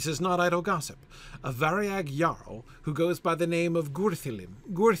 This is not idle gossip. A Variag Jarl, who goes by the name of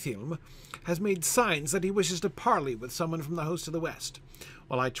Gurthilm, has made signs that he wishes to parley with someone from the host of the west.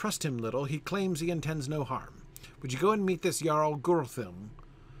 While I trust him little, he claims he intends no harm. Would you go and meet this Jarl Gurthilm,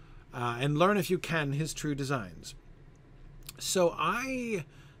 and learn, if you can, his true designs? So I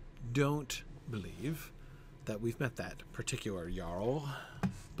don't believe that we've met that particular Jarl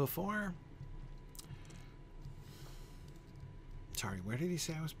before. Sorry, where did he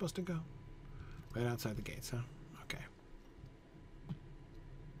say I was supposed to go? Right outside the gates, huh? Okay.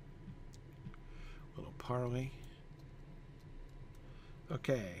 Little parley.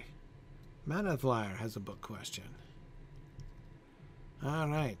 Okay. Manavlyr has a book question.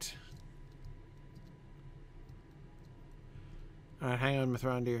 Alright. Alright, hang on,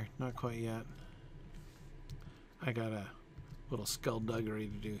 Mithrandir. Not quite yet. I got a little skullduggery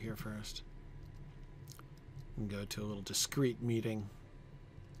to do here first. And go to a little discreet meeting.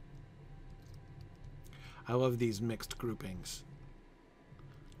 I love these mixed groupings.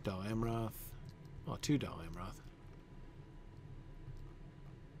 Dal Amroth. Well, two Dal Amroth.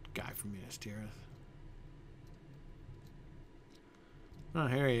 Guy from Minas Tirith. Oh,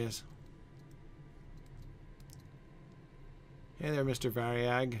 here he is. Hey there, Mr.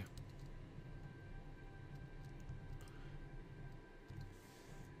 Variag.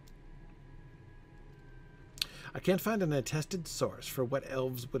 I can't find an attested source for what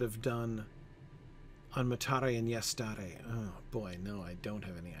elves would have done on Matare and Yestare. Oh boy, no, I don't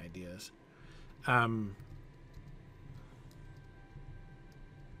have any ideas.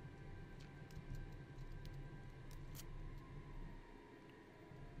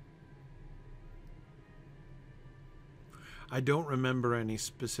 I don't remember any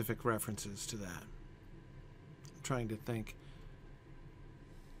specific references to that. I'm trying to think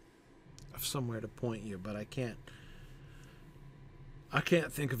of somewhere to point you, but I can't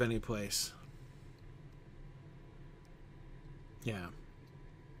think of any place. Yeah.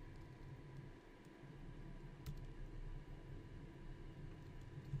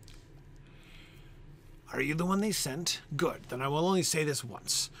 Are you the one they sent? Good, then I will only say this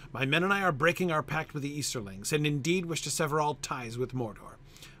once. My men and I are breaking our pact with the Easterlings, and indeed wish to sever all ties with Mordor.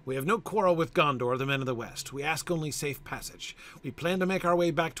 We have no quarrel with Gondor, the men of the West. We ask only safe passage. We plan to make our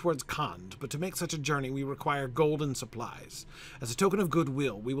way back towards Khand, but to make such a journey we require gold and supplies. As a token of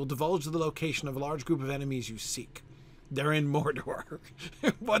goodwill, we will divulge the location of a large group of enemies you seek. They're in Mordor.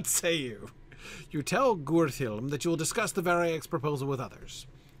 What say you? You tell Gurthilm that you will discuss the Variag's proposal with others.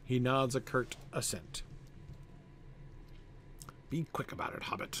 He nods a curt assent. Be quick about it,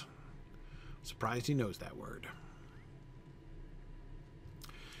 Hobbit. Surprised he knows that word.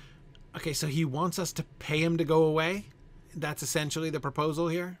 Okay, so he wants us to pay him to go away? That's essentially the proposal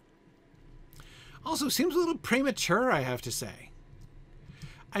here? Also, seems a little premature, I have to say.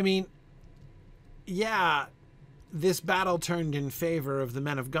 I mean, yeah, this battle turned in favor of the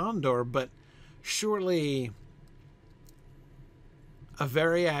men of Gondor, but surely a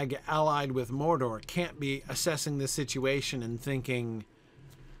Variag allied with Mordor can't be assessing the situation and thinking,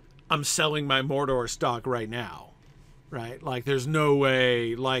 I'm selling my Mordor stock right now. Right? Like, there's no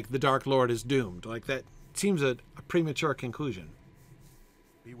way, like, the Dark Lord is doomed. Like, that seems a premature conclusion.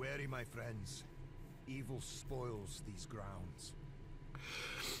 Be wary, my friends. Evil spoils these grounds.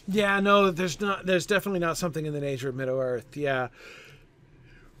 Yeah, no, there's definitely not something in the nature of Middle-earth. Yeah.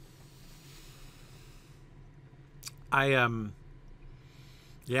 I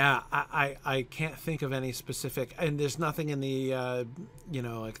can't think of any specific, and there's nothing in the, you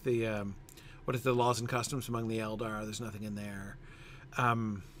know, like the, what is the laws and customs among the Eldar? There's nothing in there.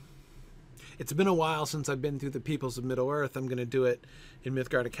 It's been a while since I've been through the Peoples of Middle-earth. I'm going to do it in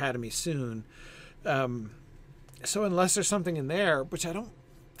Mythgard Academy soon. So unless there's something in there, which I don't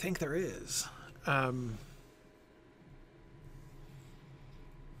think there is.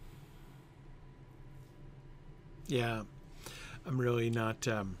 Yeah, I'm really not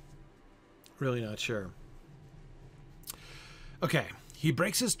sure. Okay. He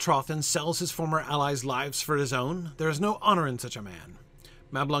breaks his troth and sells his former allies' lives for his own. There is no honor in such a man.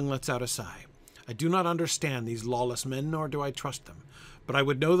 Mablung lets out a sigh. I do not understand these lawless men, nor do I trust them. But I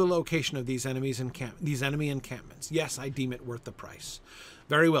would know the location of these enemy encampments. Yes, I deem it worth the price.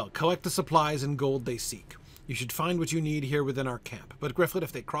 Very well. Collect the supplies and gold they seek. You should find what you need here within our camp. But Gryfflet,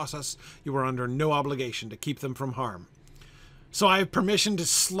 if they cross us, you are under no obligation to keep them from harm. So I have permission to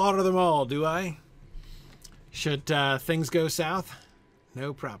slaughter them all, do I? Should things go south?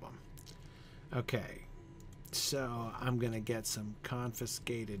 No problem. Okay. So I'm going to get some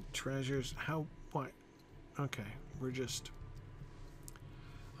confiscated treasures. What? Okay.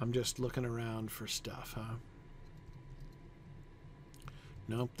 I'm just looking around for stuff, huh?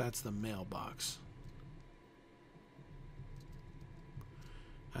 Nope, that's the mailbox.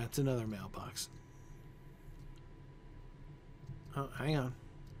 That's another mailbox. Oh, hang on.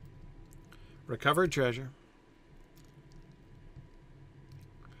 Recovered treasure.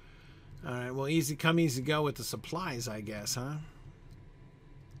 All right, well, easy come, easy go with the supplies, I guess, huh?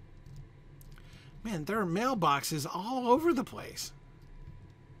 Man, there are mailboxes all over the place.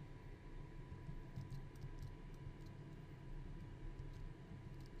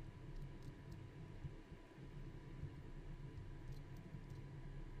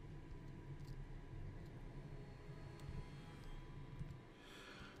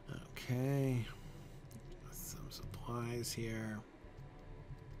 Okay. Some supplies here.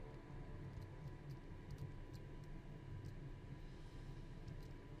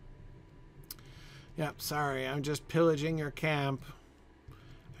 Yep, sorry, I'm just pillaging your camp.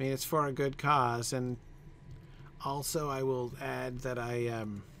 I mean, it's for a good cause, and also I will add that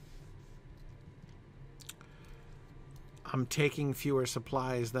I'm taking fewer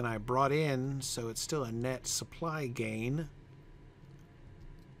supplies than I brought in, so it's still a net supply gain.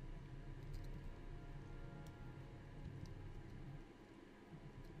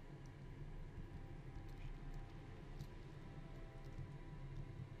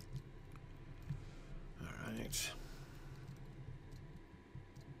 right.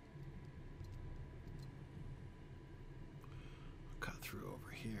 Cut through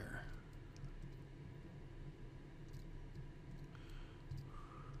over here.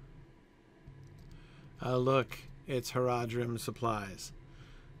 Oh, look. It's Haradrim supplies.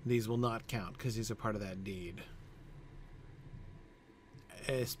 These will not count because these are part of that deed.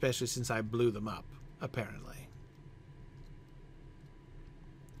 Especially since I blew them up, apparently.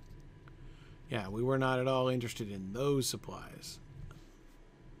 Yeah, we were not at all interested in those supplies.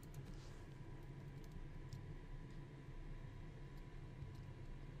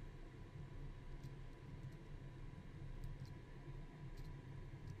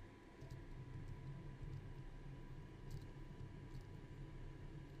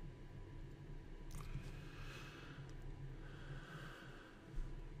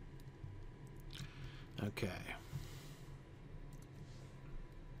 Okay.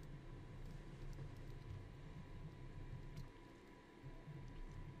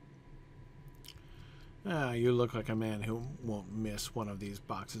 Ah, you look like a man who won't miss one of these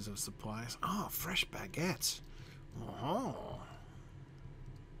boxes of supplies. Oh, fresh baguettes. Oh.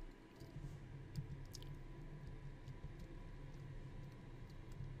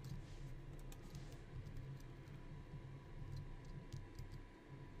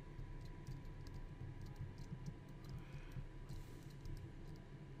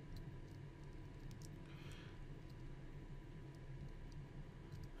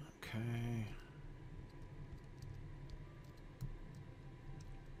 Okay.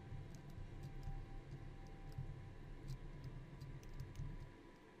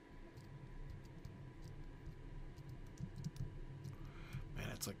 Man,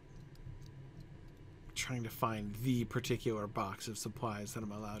 it's like trying to find the particular box of supplies that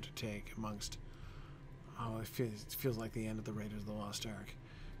I'm allowed to take amongst. Oh, it feels like the end of the Raiders of the Lost Ark.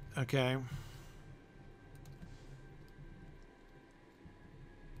 Okay.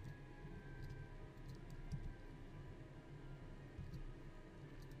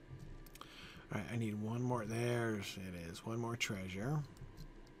 Alright, I need one more. There's it is. One more treasure.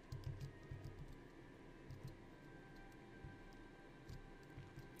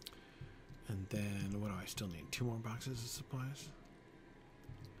 And then, what do I still need? 2 more boxes of supplies?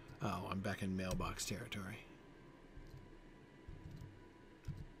 Oh, I'm back in mailbox territory.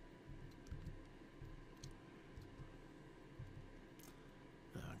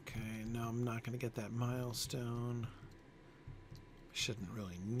 Okay, no, I'm not going to get that milestone. Shouldn't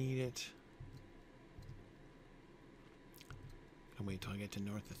really need it. Can wait till I get to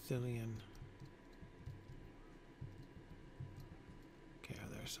North Ithilien. Okay, are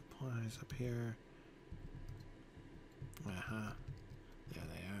there supplies up here? Uh-huh. There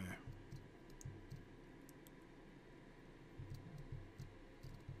they are.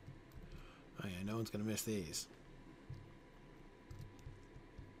 Oh yeah, no one's gonna miss these.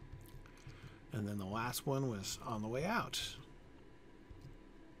 And then the last one was on the way out.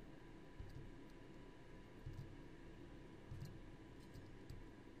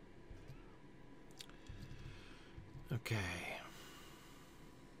 Okay.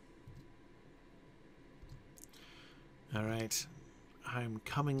 All right. I'm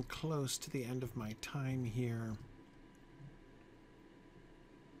coming close to the end of my time here.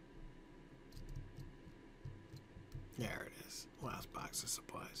 There it is. Last box of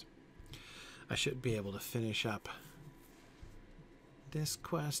supplies. I should be able to finish up this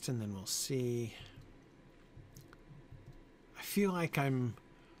quest and then we'll see. I feel like I'm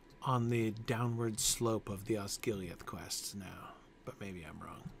on the downward slope of the Osgiliath quests now, but maybe I'm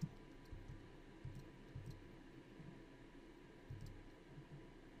wrong.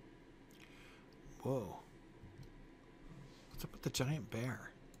 Whoa. What's up with the giant bear?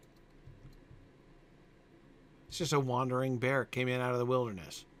 It's just a wandering bear came in out of the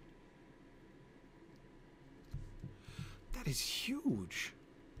wilderness. That is huge.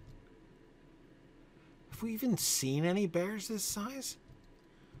 Have we even seen any bears this size?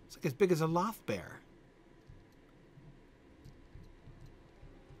 It's like as big as a loth bear.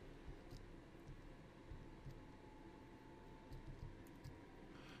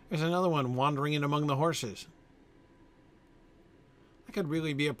 There's another one wandering in among the horses. That could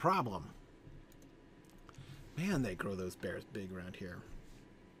really be a problem. Man, they grow those bears big around here.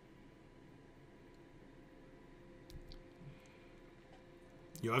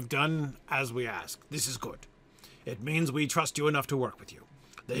 You have done as we ask. This is good. It means we trust you enough to work with you.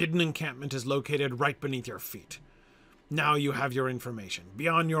 The hidden encampment is located right beneath your feet. Now you have your information. Be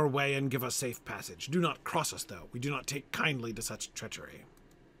on your way and give us safe passage. Do not cross us, though. We do not take kindly to such treachery.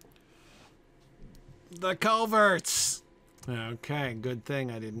 The culverts! Okay, good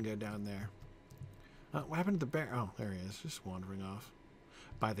thing I didn't go down there. What happened to the bear? Oh, there he is, just wandering off.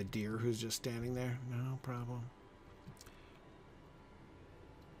 By the deer who's just standing there. No problem.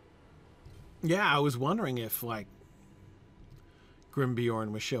 Yeah, I was wondering if, like,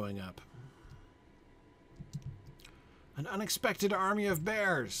 Grimbeorn was showing up. An unexpected army of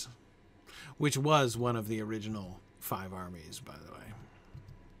bears, which was one of the original 5 armies, by the way.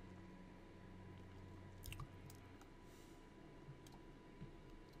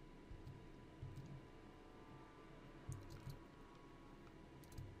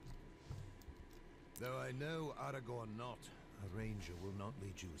 Though I know Aragorn not, a ranger will not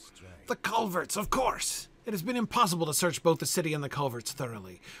lead you astray. The culverts, of course! It has been impossible to search both the city and the culverts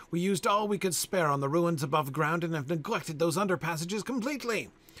thoroughly. We used all we could spare on the ruins above ground and have neglected those underpassages completely.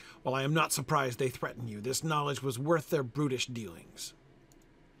 While I am not surprised they threaten you, this knowledge was worth their brutish dealings.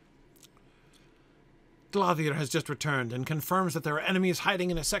 Glathier has just returned and confirms that there are enemies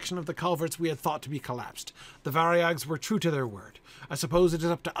hiding in a section of the culverts we had thought to be collapsed. The Variags were true to their word. I suppose it is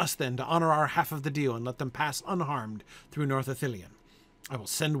up to us then to honor our half of the deal and let them pass unharmed through North Ithilien. I will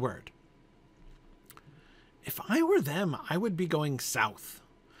send word. If I were them, I would be going south.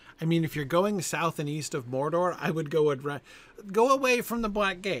 I mean, if you're going south and east of Mordor, I would go away from the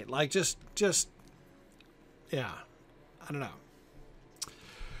Black Gate. Like, just, yeah, I don't know.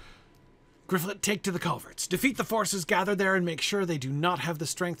 Gryfflet, take to the culverts. Defeat the forces gathered there and make sure they do not have the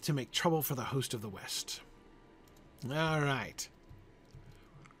strength to make trouble for the host of the West. All right.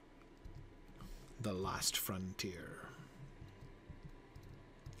 The last frontier.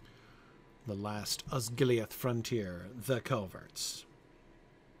 The last Osgiliath frontier, the culverts.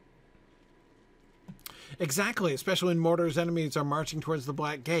 Exactly, especially when Mordor's enemies are marching towards the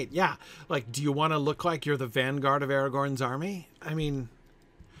Black Gate. Yeah, like, do you want to look like you're the vanguard of Aragorn's army? I mean,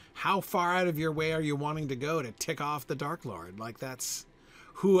 how far out of your way are you wanting to go to tick off the Dark Lord? Like, that's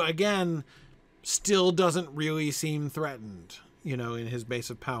who, again, still doesn't really seem threatened, you know, in his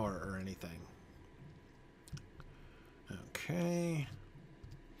base of power or anything. Okay.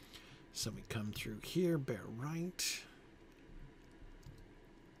 So we come through here, bear right.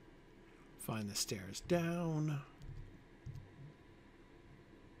 Find the stairs down.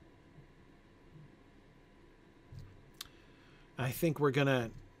 I think we're gonna...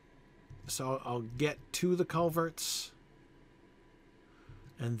 So I'll get to the culverts.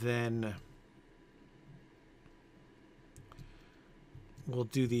 And then... we'll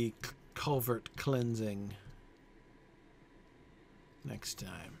do the culvert cleansing next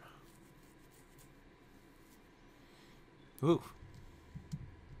time. Ooh.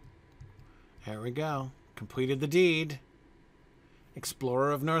 There we go. Completed the deed.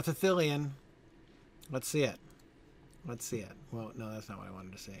 Explorer of North Ithilien. Let's see it. Let's see it. Well, no, that's not what I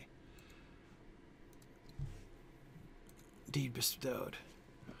wanted to say. Deed bestowed.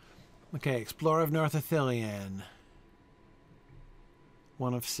 Okay, Explorer of North Ithilien.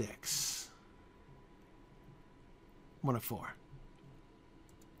 1 of 6. 1 of 4.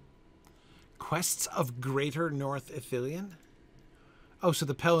 Quests of Greater North Ithilien? Oh, so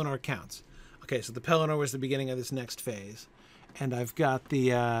the Pelennor counts. Okay, so the Pelennor was the beginning of this next phase. And I've got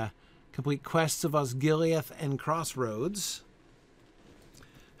the complete quests of Osgiliath and Crossroads.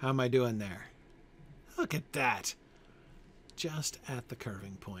 How am I doing there? Look at that. Just at the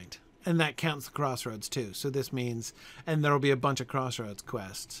curving point. And that counts the Crossroads too. So this means... and there'll be a bunch of Crossroads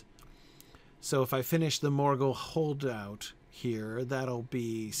quests. So if I finish the Morgul Holdout here, that'll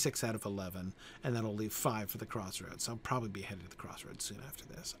be 6 out of 11. And that'll leave 5 for the Crossroads. So I'll probably be headed to the Crossroads soon after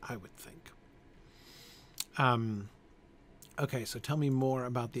this, I would think. Okay, so tell me more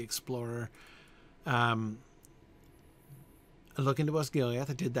about the Explorer. Look into Osgiliath.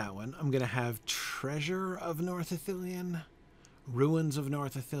 I did that one. I'm going to have Treasure of North Ithilien, Ruins of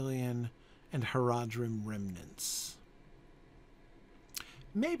North Ithilien, and Haradrim Remnants.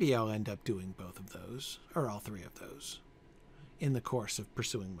 Maybe I'll end up doing both of those, or all 3 of those, in the course of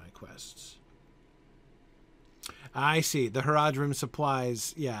pursuing my quests. I see. The Haradrim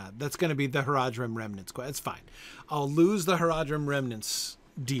supplies. Yeah, that's going to be the Haradrim Remnants. It's fine. I'll lose the Haradrim Remnants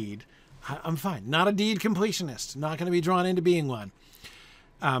deed. I'm fine. Not a deed completionist. Not going to be drawn into being one.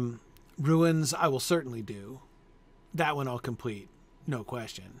 Ruins, I will certainly do. That one I'll complete. No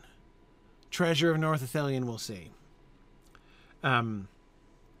question. Treasure of North Ithilien, we'll see.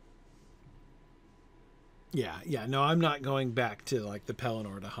 Yeah. No, I'm not going back to, like, the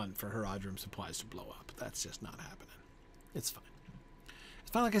Pelennor to hunt for Haradrim supplies to blow up. That's just not happening. It's fine. It's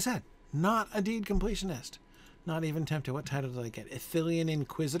fine, like I said. Not a deed completionist. Not even tempted. What title did I get? Ithilien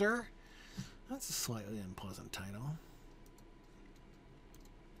Inquisitor? That's a slightly unpleasant title.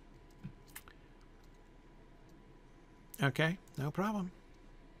 Okay, no problem.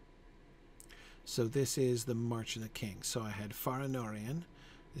 So this is the March of the King. So I had Farinorian.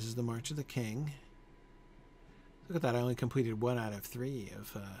 This is the March of the King. Look at that, I only completed 1 out of 3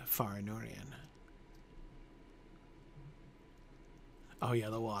 of Farinorian. Oh yeah,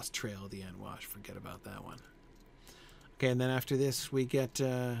 the Lost Trail of the Enwash. Forget about that one. Okay, and then after this we get,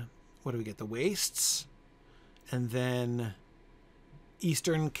 what do we get? The Wastes. And then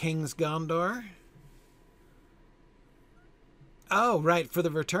Eastern King's Gondor. Oh, right, for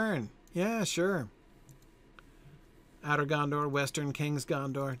the return. Yeah, sure. Outer Gondor, Western King's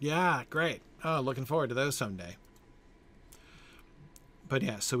Gondor. Yeah, great. Oh, looking forward to those someday. But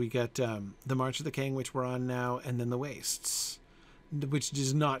yeah, so we get the March of the King, which we're on now, and then the Wastes, which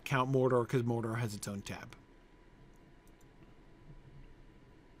does not count Mordor because Mordor has its own tab.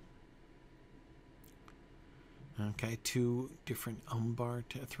 Okay, 2 different Umbar,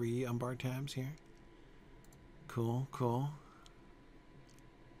 3 Umbar tabs here. Cool, cool.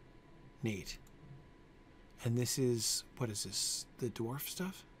 Neat. And this is, what is this? The dwarf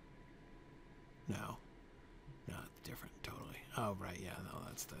stuff? No. No, it's different, totally. Oh, right, yeah, no,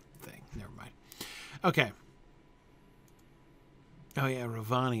 that's the thing. Never mind. Okay. Oh, yeah,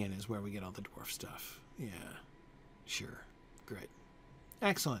 Rovanian is where we get all the dwarf stuff. Yeah. Sure. Great.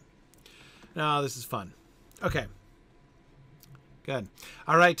 Excellent. No, this is fun. Okay. Good.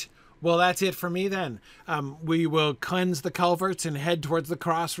 All right. Well, that's it for me then. We will cleanse the culverts and head towards the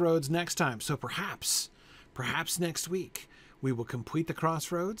crossroads next time. So perhaps next week we will complete the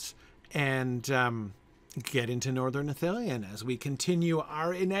crossroads and get into Northern Ithilien as we continue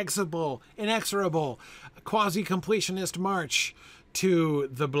our inexorable quasi-completionist march to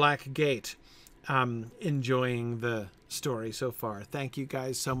the Black Gate. Enjoying the story so far. Thank you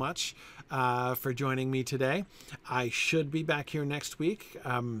guys so much for joining me today. I should be back here next week.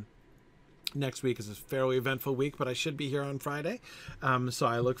 Next week is a fairly eventful week, but I should be here on Friday. So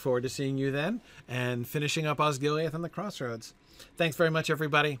I look forward to seeing you then and finishing up Osgiliath and the Crossroads. Thanks very much,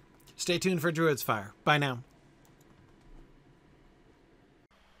 everybody. Stay tuned for Druid's Fire. Bye now.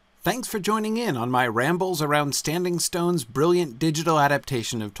 Thanks for joining in on my rambles around Standing Stone's brilliant digital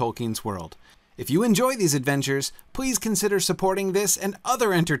adaptation of Tolkien's world. If you enjoy these adventures, please consider supporting this and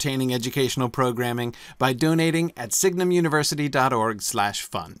other entertaining educational programming by donating at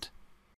signumuniversity.org/fund.